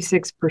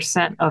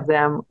 66% of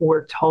them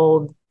were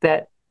told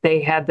that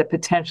they had the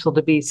potential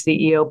to be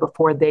CEO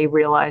before they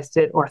realized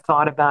it or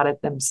thought about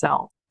it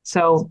themselves.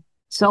 So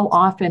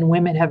often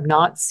women have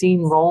not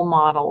seen role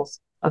models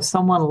of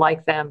someone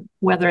like them,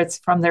 whether it's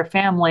from their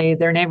family,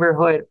 their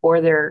neighborhood, or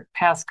their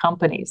past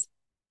companies,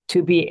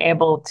 to be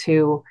able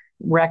to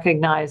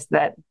recognize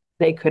that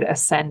they could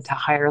ascend to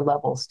higher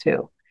levels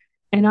too.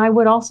 And I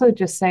would also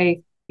just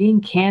say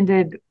being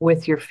candid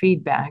with your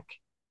feedback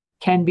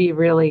can be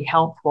really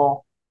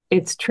helpful.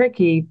 It's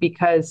tricky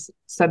because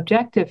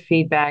subjective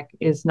feedback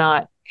is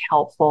not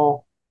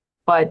helpful.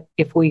 But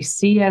if we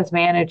see as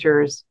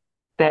managers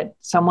that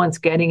someone's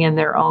getting in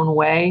their own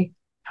way,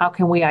 how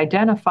can we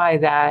identify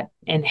that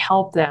and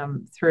help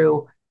them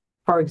through,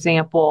 for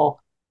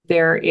example,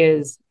 there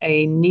is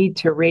a need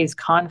to raise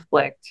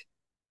conflict.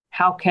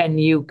 How can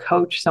you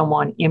coach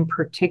someone in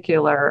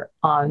particular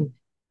on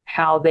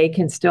how they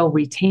can still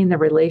retain the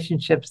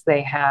relationships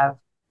they have,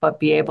 but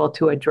be able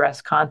to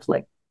address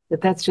conflict?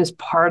 That's just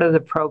part of the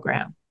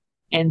program.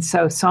 And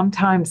so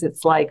sometimes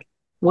it's like,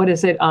 what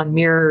is it on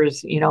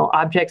mirrors?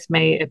 Objects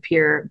may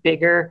appear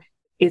bigger.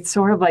 It's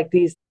sort of like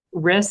these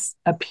risks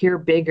appear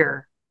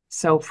bigger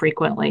so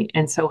frequently.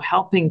 And so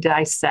helping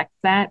dissect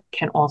that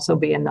can also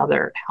be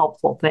another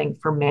helpful thing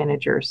for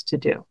managers to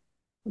do.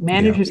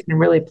 Managers can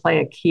really play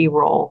a key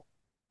role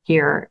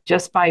here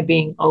just by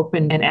being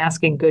open and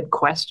asking good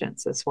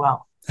questions as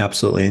well.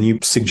 Absolutely. And you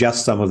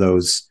suggest some of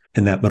those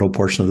in that middle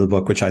portion of the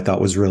book, which I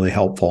thought was really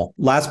helpful.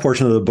 Last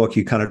portion of the book,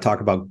 you kind of talk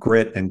about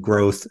grit and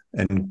growth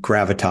and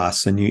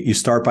gravitas. And you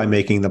start by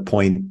making the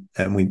point,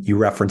 and you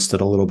referenced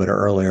it a little bit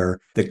earlier,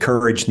 that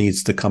courage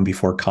needs to come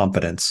before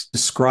confidence.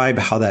 Describe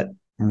how that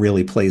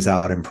really plays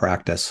out in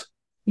practice.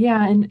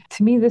 Yeah. And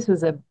to me, this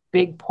was a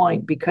big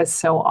point because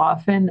so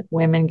often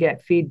women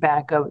get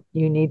feedback of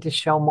you need to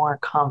show more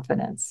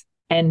confidence.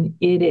 And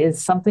it is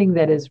something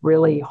that is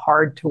really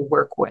hard to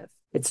work with.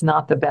 It's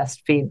not the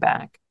best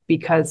feedback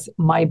because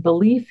my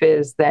belief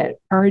is that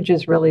courage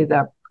is really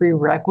the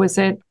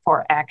prerequisite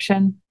for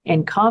action.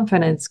 And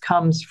confidence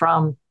comes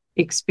from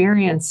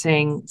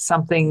experiencing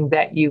something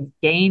that you've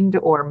gained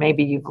or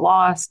maybe you've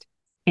lost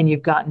and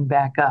you've gotten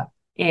back up.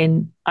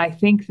 And I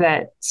think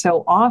that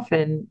so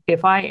often,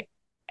 if I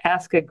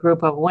ask a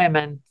group of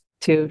women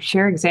to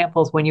share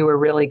examples when you were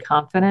really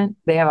confident,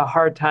 they have a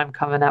hard time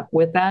coming up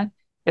with that.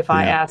 If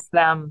I ask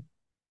them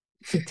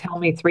to tell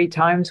me 3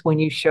 times when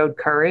you showed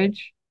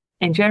courage,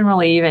 and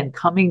generally even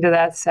coming to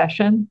that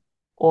session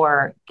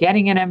or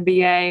getting an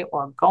MBA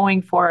or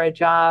going for a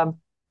job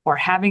or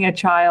having a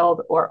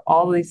child or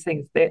all these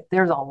things,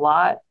 there's a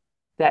lot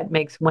that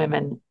makes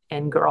women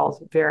and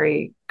girls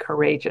very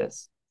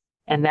courageous.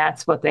 And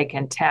that's what they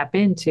can tap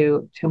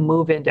into to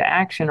move into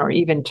action or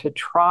even to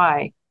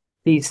try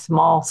these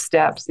small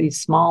steps, these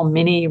small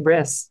mini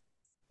risks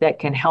that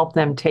can help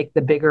them take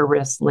the bigger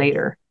risks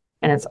later.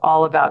 And it's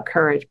all about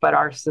courage. But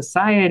our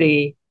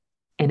society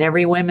and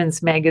every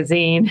women's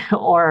magazine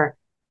or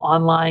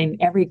online,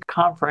 every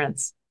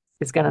conference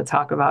is going to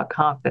talk about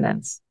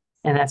confidence.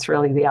 And that's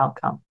really the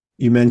outcome.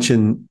 You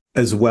mentioned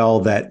as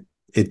well that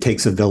it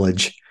takes a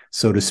village,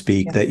 so to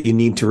speak, that you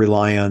need to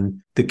rely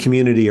on the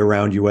community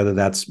around you, whether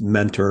that's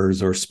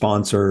mentors or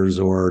sponsors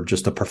or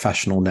just a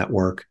professional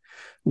network.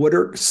 What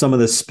are some of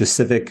the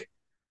specific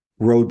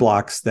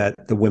roadblocks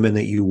that the women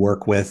that you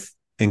work with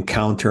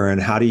encounter, and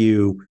how do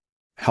you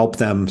help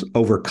them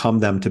overcome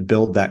them to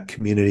build that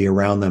community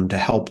around them to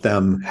help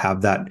them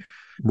have that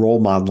role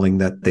modeling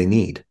that they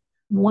need?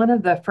 One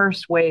of the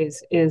first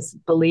ways is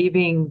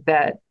believing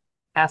that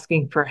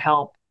asking for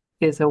help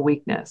is a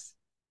weakness.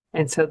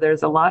 And so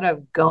there's a lot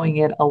of going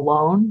it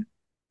alone.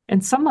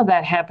 And some of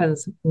that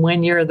happens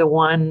when you're the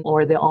one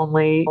or the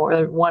only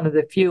or one of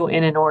the few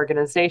in an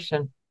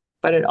organization.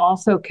 But it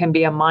also can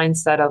be a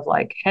mindset of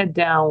like head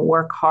down,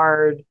 work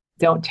hard,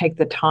 don't take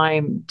the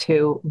time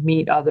to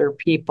meet other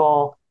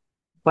people.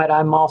 But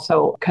I'm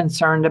also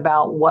concerned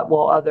about what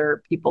will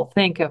other people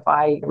think if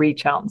I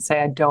reach out and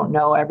say I don't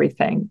know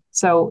everything.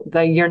 So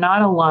the you're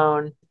not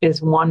alone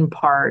is one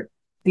part.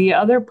 The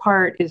other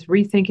part is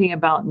rethinking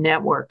about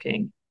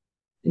networking.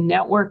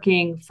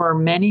 Networking for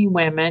many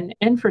women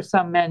and for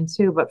some men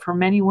too, but for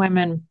many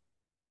women,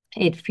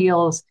 it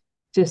feels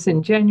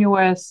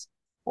disingenuous,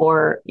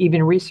 or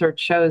even research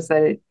shows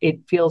that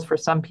it feels for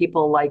some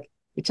people like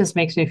it just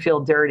makes me feel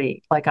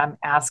dirty, like I'm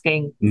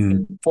asking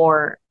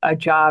for a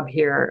job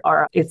here,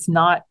 or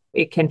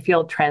it can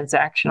feel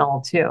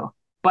transactional too.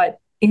 But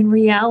in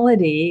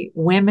reality,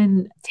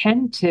 women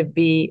tend to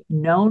be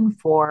known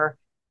for,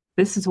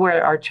 this is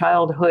where our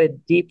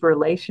childhood deep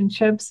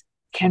relationships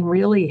can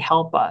really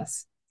help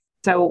us.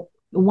 So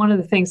one of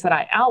the things that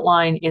I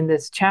outline in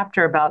this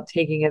chapter about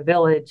taking a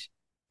village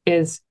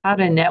is how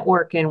to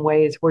network in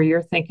ways where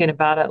you're thinking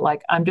about it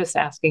like, I'm just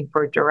asking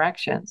for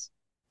directions.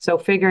 So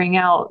figuring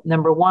out,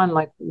 number one,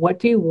 like, what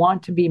do you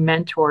want to be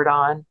mentored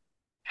on?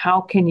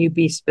 How can you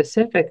be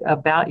specific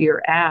about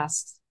your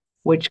asks,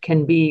 which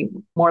can be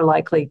more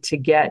likely to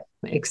get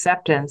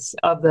acceptance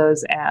of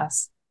those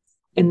asks?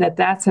 And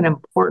that's an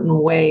important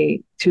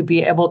way to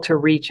be able to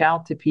reach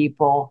out to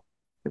people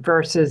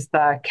versus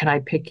can I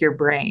pick your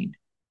brain?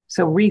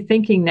 So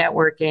rethinking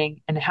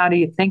networking, and how do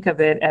you think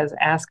of it as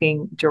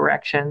asking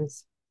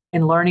directions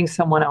and learning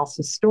someone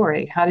else's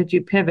story? How did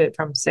you pivot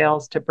from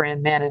sales to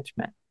brand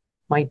management?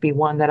 Might be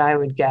one that I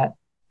would get.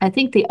 I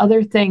think the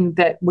other thing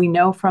that we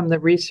know from the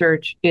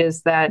research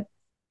is that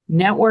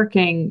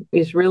networking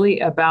is really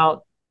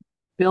about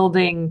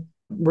building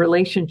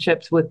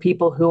relationships with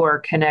people who are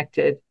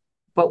connected.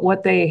 But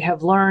what they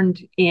have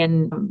learned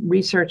in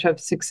research of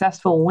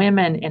successful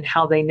women and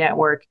how they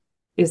network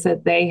is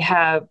that they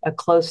have a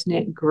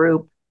close-knit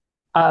group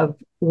of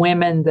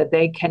women that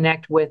they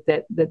connect with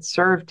that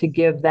serve to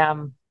give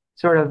them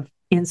sort of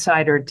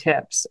insider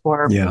tips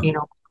or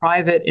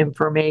private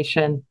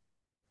information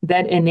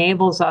that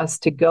enables us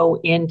to go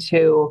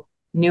into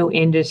new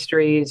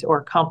industries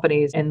or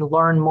companies and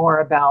learn more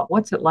about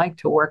what's it like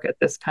to work at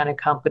this kind of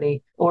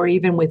company, or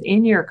even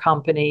within your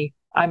company.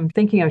 I'm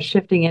thinking of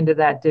shifting into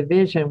that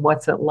division.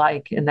 What's it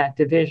like in that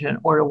division,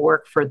 or to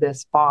work for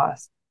this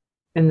boss?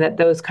 And that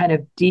those kind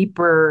of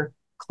deeper,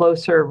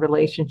 closer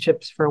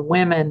relationships for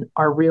women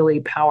are really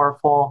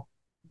powerful.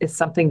 It's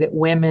something that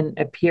women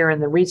appear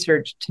in the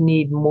research to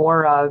need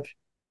more of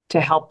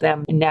to help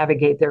them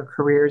navigate their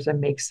careers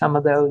and make some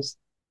of those.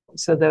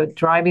 So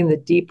driving the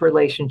deep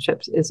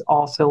relationships is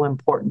also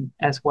important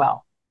as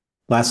well.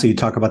 Lastly, you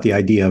talk about the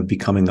idea of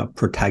becoming a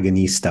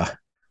protagonista.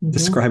 Mhm.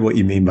 Describe what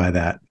you mean by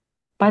that.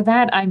 By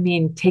that, I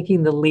mean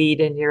taking the lead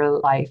in your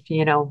life,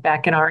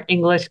 back in our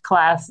English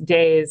class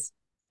days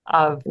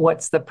of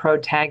what's the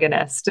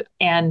protagonist.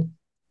 And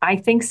I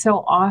think so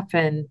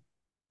often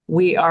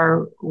we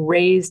are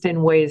raised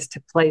in ways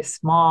to play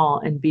small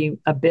and be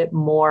a bit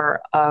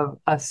more of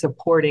a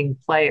supporting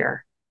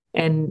player.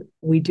 And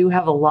we do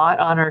have a lot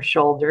on our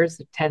shoulders.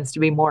 It tends to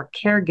be more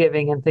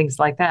caregiving and things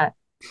like that.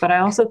 But I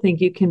also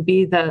think you can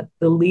be the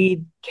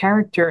lead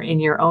character in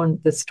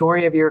the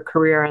story of your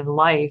career and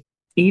life,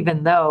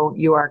 even though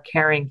you are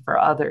caring for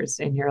others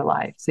in your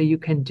life. So you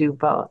can do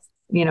both,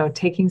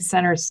 taking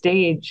center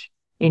stage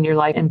in your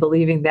life and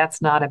believing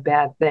that's not a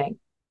bad thing.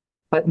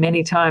 But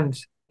many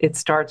times it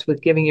starts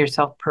with giving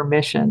yourself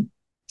permission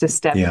to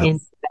step Yeah.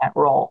 into that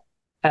role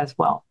as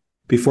well.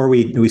 Before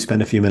we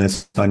spend a few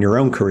minutes on your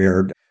own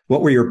career,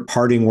 what were your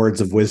parting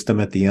words of wisdom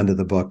at the end of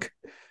the book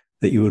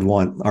that you would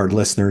want our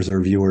listeners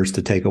or viewers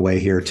to take away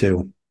here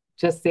too?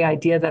 Just the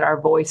idea that our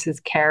voices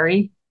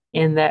carry,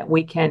 in that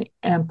we can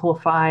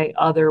amplify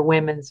other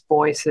women's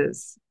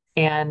voices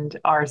and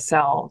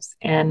ourselves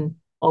and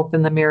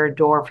open the mirror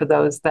door for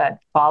those that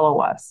follow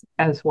us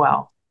as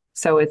well.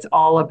 So it's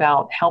all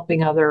about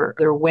helping other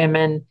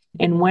women.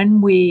 And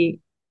when we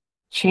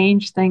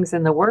change things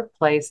in the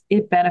workplace,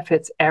 it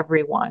benefits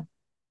everyone,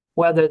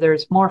 whether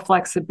there's more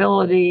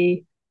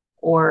flexibility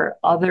or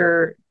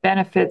other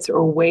benefits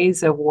or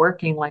ways of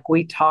working, like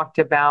we talked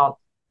about,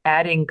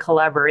 adding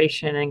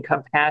collaboration and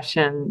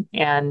compassion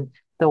and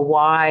the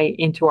why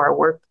into our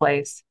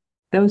workplace.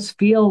 Those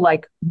feel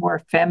like more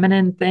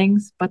feminine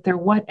things, but they're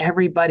what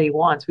everybody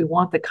wants. We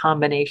want the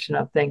combination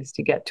of things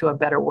to get to a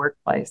better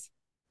workplace.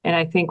 And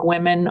I think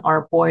women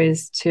are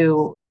poised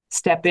to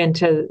step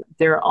into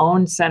their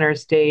own center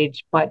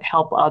stage, but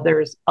help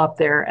others up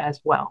there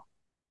as well.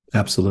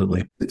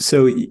 Absolutely.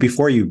 So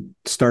before you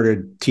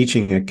started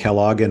teaching at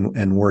Kellogg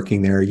and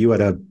working there, you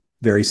had a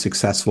very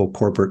successful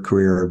corporate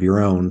career of your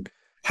own.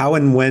 How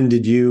and when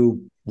did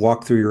you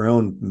walk through your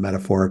own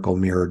metaphorical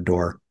mirrored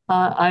door?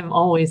 I'm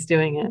always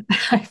doing it.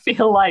 I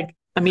feel like,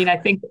 I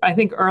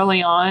think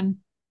early on,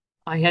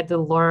 I had to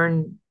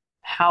learn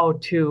how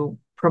to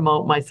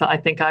promote myself. I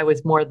think I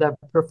was more the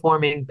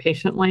performing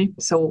patiently.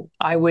 So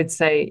I would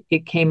say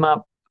it came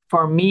up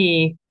for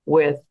me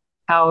with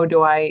how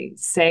do I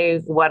say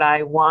what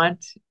I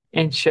want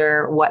and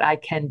share what I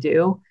can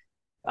do.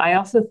 I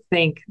also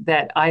think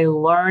that I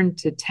learned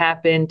to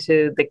tap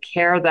into the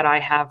care that I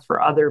have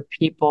for other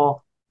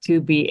people to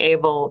be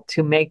able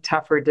to make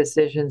tougher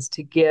decisions,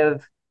 to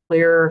give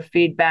clearer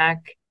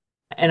feedback.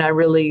 And I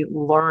really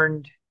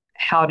learned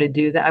how to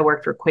do that. I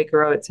worked for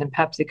Quaker Oats and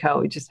PepsiCo.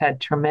 We just had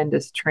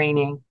tremendous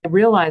training. I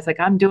realized like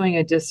I'm doing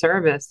a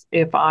disservice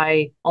if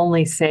I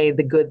only say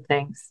the good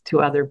things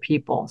to other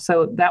people.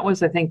 So that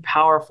was, I think,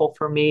 powerful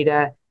for me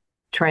to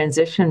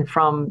transition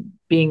from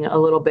being a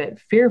little bit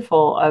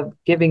fearful of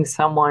giving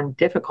someone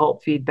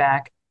difficult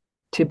feedback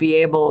to be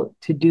able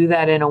to do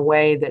that in a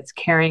way that's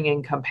caring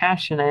and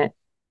compassionate,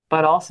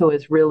 but also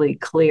is really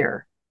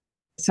clear.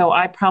 So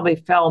I probably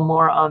fell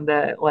more on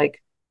the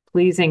like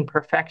pleasing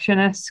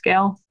perfectionist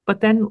scale, but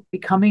then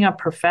becoming a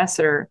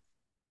professor,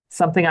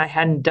 something I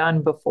hadn't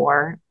done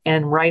before,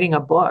 and writing a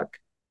book,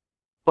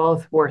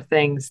 both were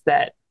things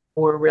that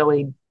were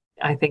really,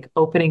 I think,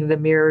 opening the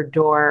mirror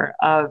door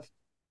of,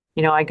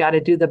 I got to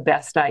do the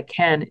best I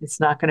can. It's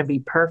not going to be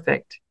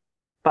perfect,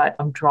 but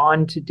I'm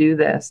drawn to do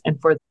this.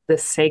 And for the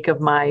sake of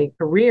my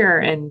career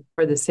and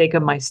for the sake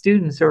of my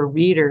students or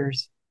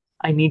readers,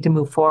 I need to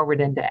move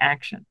forward into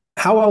action.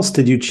 How else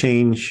did you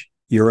change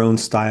your own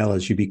style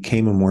as you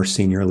became a more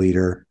senior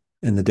leader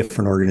in the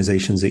different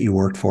organizations that you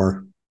worked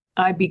for?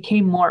 I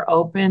became more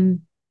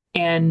open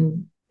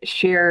and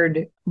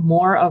shared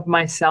more of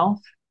myself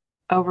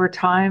over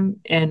time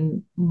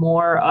and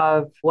more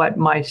of what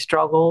my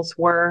struggles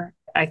were.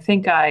 I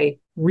think I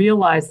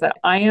realized that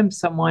I am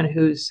someone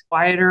who's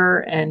quieter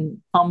and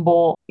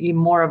humble,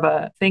 more of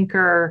a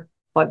thinker,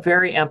 but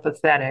very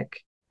empathetic.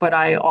 But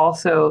I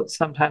also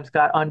sometimes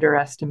got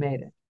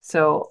underestimated.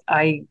 So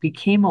I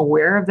became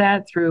aware of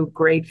that through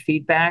great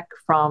feedback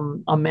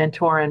from a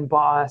mentor and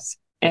boss.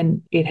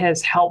 And it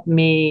has helped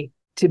me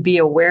to be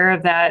aware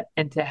of that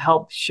and to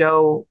help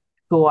show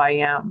who I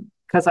am,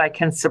 because I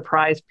can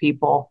surprise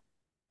people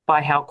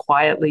by how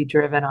quietly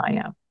driven I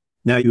am.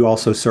 Now you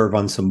also serve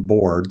on some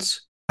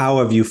boards. How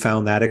have you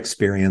found that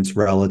experience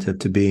relative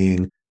to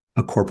being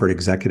a corporate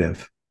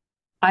executive?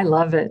 I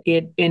love it.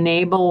 It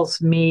enables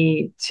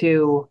me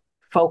to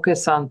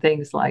focus on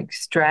things like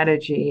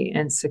strategy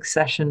and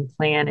succession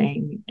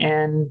planning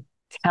and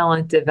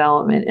talent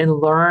development and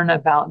learn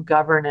about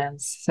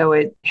governance. So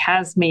it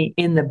has me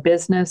in the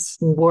business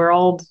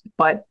world,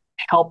 but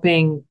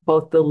helping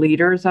both the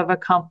leaders of a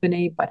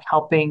company, but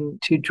helping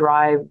to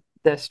drive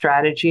the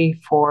strategy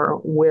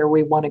for where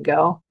we want to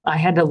go. I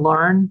had to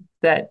learn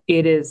that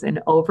it is an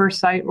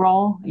oversight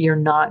role. You're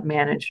not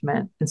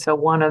management. And so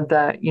one of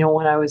the,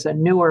 when I was a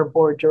newer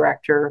board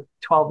director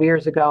 12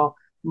 years ago,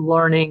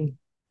 learning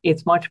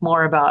it's much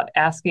more about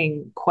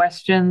asking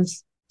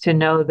questions to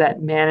know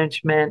that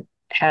management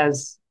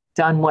has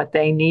done what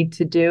they need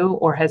to do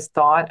or has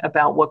thought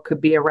about what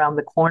could be around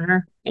the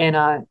corner.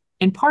 And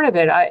part of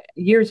it,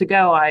 years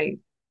ago, I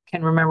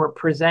can remember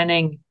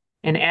presenting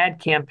an ad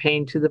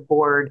campaign to the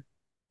board,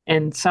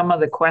 and some of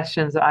the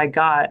questions I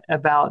got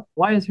about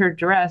why is her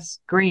dress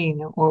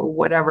green or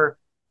whatever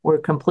were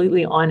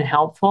completely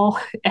unhelpful.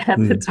 At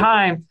the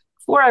time,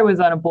 before I was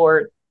on a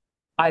board,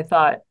 I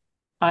thought,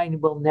 I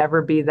will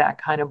never be that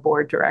kind of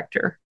board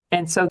director.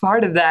 And so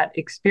part of that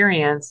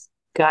experience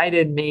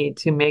guided me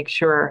to make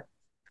sure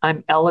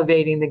I'm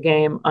elevating the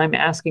game. I'm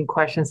asking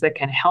questions that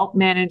can help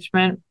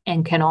management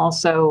and can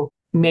also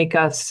make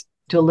us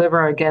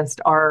deliver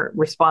against our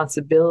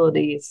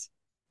responsibilities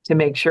to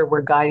make sure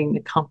we're guiding the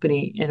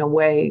company in a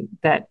way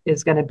that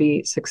is going to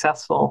be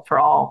successful for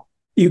all.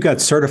 You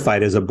got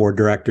certified as a board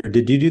director.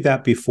 Did you do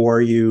that before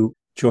you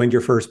joined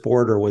your first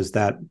board, or was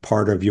that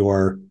part of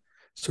your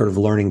sort of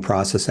learning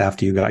process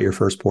after you got your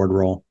first board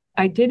role?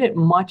 I did it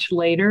much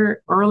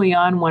later. Early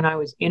on, when I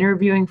was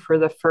interviewing for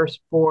the first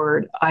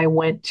board, I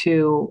went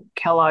to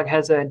Kellogg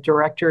has a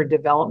director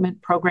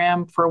development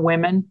program for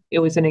women. It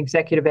was an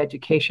executive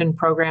education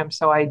program.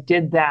 So I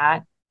did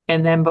that.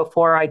 And then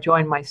before I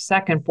joined my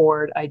second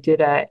board, I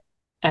did a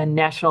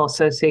National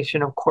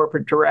Association of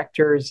Corporate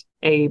Directors,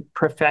 a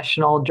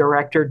professional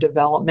director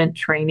development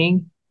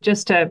training,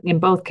 just to, in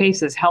both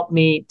cases, help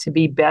me to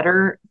be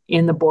better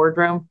in the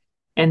boardroom.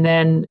 And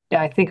then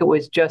I think it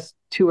was just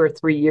 2 or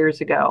 3 years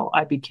ago,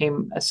 I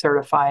became a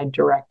certified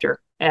director.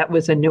 That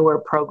was a newer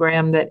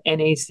program that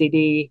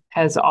NACD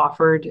has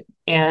offered.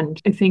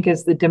 And I think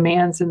as the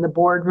demands in the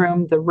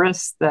boardroom, the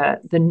risks, the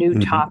new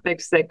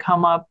topics that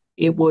come up,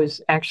 it was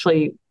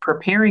actually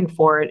preparing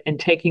for it and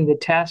taking the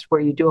test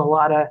where you do a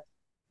lot of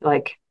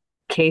like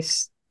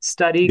case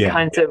study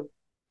kinds of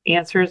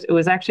answers. It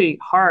was actually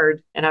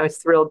hard, and I was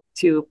thrilled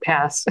to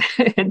pass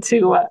and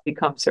to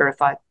become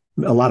certified.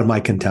 A lot of my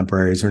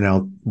contemporaries are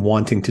now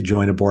wanting to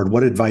join a board.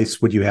 What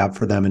advice would you have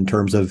for them in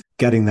terms of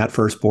getting that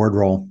first board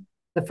role?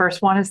 The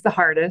first one is the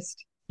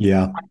hardest.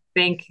 Yeah. I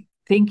think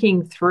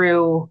thinking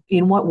through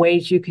in what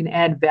ways you can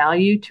add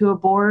value to a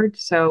board.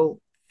 So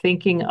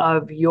thinking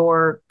of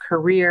your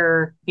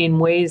career in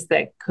ways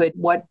that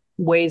what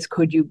ways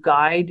could you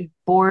guide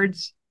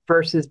boards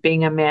versus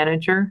being a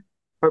manager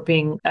or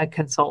being a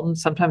consultant.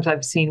 Sometimes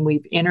I've seen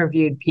we've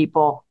interviewed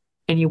people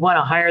and you want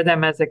to hire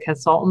them as a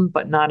consultant,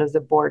 but not as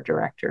a board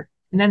director.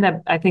 And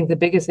then I think the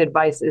biggest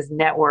advice is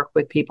network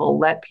with people,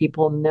 let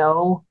people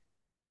know.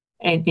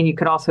 And you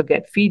could also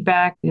get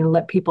feedback,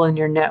 let people in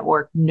your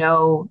network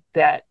know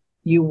that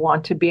you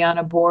want to be on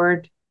a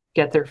board,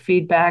 get their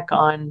feedback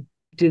on,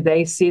 do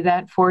they see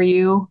that for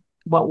you?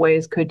 What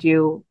ways could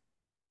you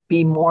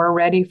be more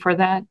ready for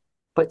that?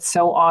 But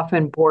so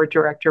often board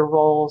director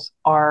roles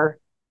are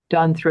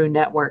done through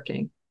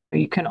networking.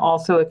 You can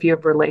also, if you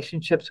have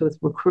relationships with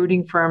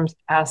recruiting firms,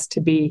 ask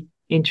to be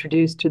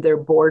introduced to their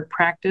board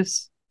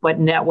practice. But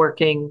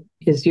networking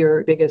is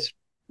your biggest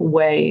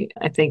way,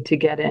 I think, to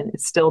get in.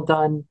 It's still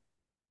done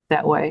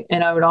that way.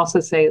 And I would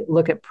also say,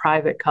 look at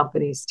private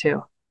companies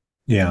too.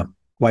 Yeah.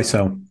 Why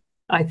so?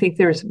 I think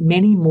there's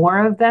many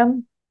more of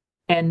them.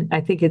 And I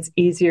think it's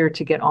easier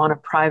to get on a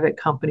private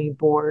company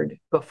board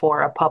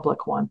before a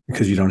public one.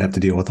 Because you don't have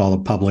to deal with all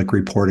the public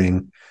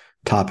reporting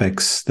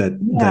topics that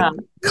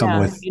come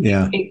with.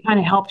 It kind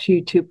of helps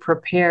you to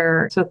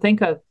prepare. So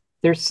think of,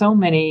 there's so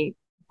many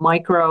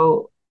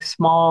micro,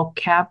 small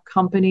cap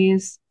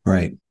companies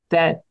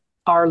that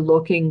are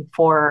looking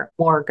for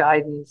more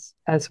guidance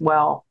as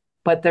well.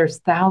 But there's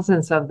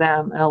thousands of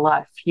them and a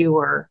lot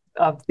fewer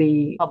of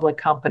the public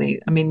company.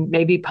 I mean,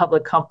 maybe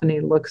public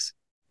company looks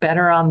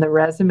better on the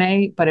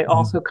resume, but it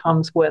also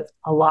comes with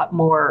a lot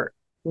more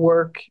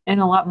work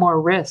and a lot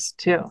more risk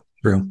too.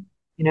 True.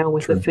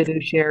 With the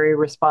fiduciary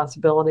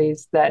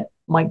responsibilities that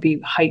might be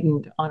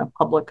heightened on a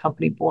public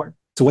company board.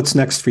 So what's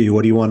next for you?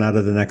 What do you want out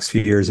of the next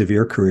few years of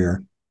your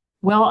career?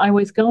 Well, I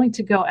was going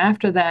to go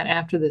after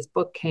this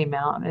book came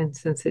out. And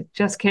since it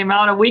just came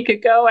out a week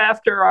ago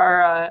after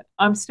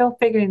I'm still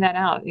figuring that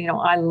out.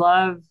 I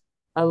love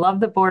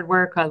the board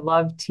work. I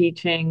love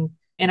teaching.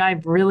 And I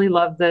really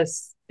love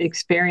this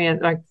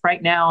experience. Like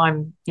right now,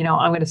 I'm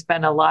going to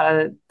spend a lot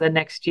of the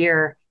next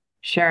year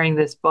sharing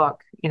this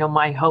book.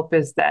 My hope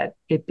is that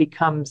it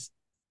becomes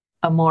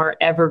a more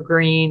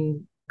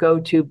evergreen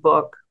go-to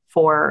book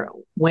for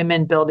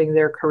women building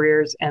their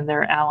careers and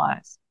their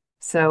allies.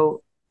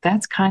 So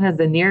that's kind of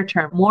the near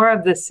term, more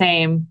of the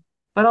same,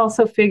 but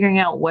also figuring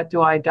out what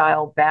do I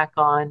dial back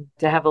on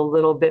to have a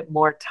little bit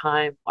more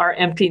time. Our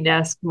empty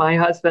nest, my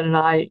husband and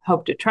I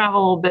hope to travel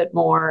a little bit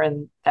more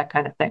and that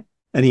kind of thing.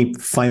 Any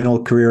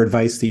final career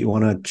advice that you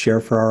want to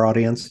share for our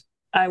audience?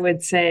 I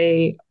would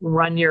say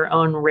run your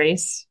own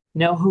race,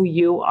 know who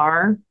you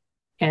are,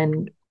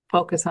 and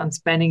focus on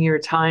spending your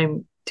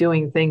time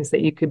doing things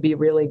that you could be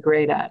really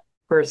great at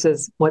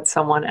versus what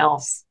someone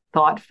else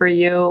thought for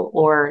you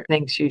or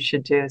thinks you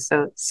should do.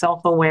 So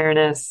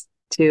self-awareness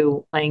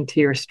to playing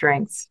to your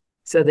strengths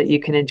so that you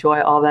can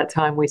enjoy all that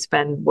time we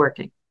spend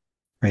working.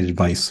 Great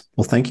advice.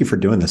 Well, thank you for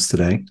doing this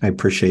today. I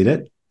appreciate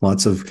it.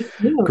 Lots of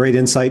great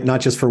insight, not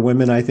just for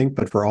women, I think,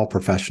 but for all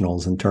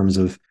professionals in terms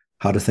of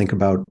how to think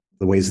about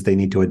the ways that they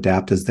need to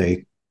adapt as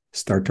they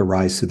start to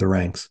rise through the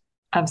ranks.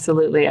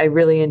 Absolutely. I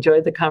really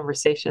enjoyed the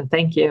conversation.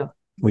 Thank you.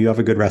 Well, you have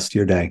a good rest of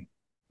your day.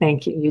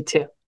 Thank you. You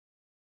too.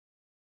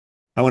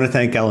 I want to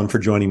thank Ellen for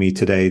joining me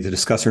today to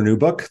discuss her new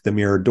book, The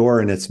Mirror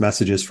Door, and its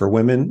messages for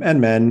women and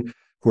men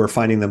who are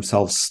finding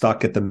themselves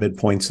stuck at the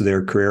midpoints of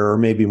their career, or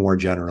maybe more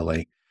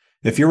generally.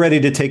 If you're ready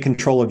to take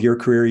control of your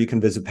career, you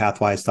can visit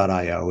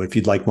pathwise.io. If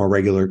you'd like more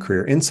regular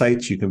career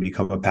insights, you can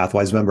become a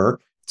Pathwise member.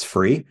 It's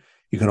free.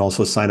 You can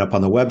also sign up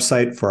on the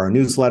website for our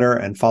newsletter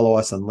and follow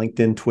us on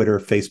LinkedIn, Twitter,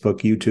 Facebook,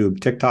 YouTube,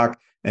 TikTok,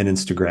 and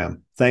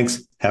Instagram.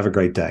 Thanks. Have a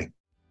great day.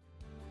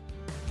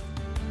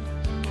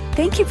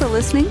 Thank you for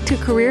listening to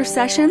Career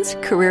Sessions,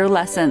 Career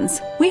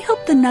Lessons. We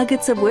hope the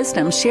nuggets of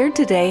wisdom shared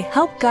today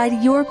help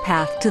guide your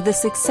path to the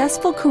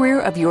successful career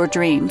of your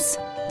dreams.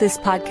 This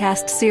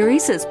podcast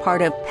series is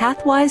part of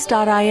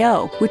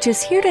Pathwise.io, which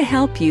is here to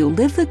help you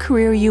live the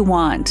career you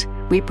want.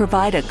 We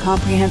provide a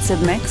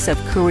comprehensive mix of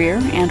career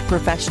and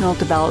professional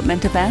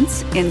development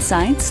events,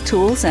 insights,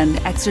 tools, and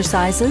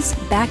exercises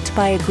backed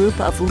by a group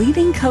of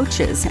leading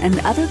coaches and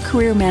other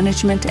career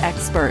management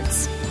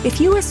experts.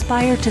 If you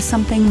aspire to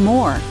something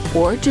more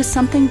or just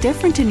something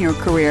different in your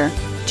career,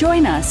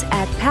 join us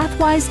at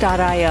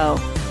Pathwise.io.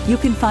 You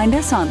can find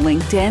us on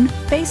LinkedIn,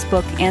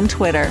 Facebook, and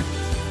Twitter.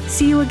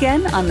 See you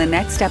again on the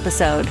next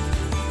episode.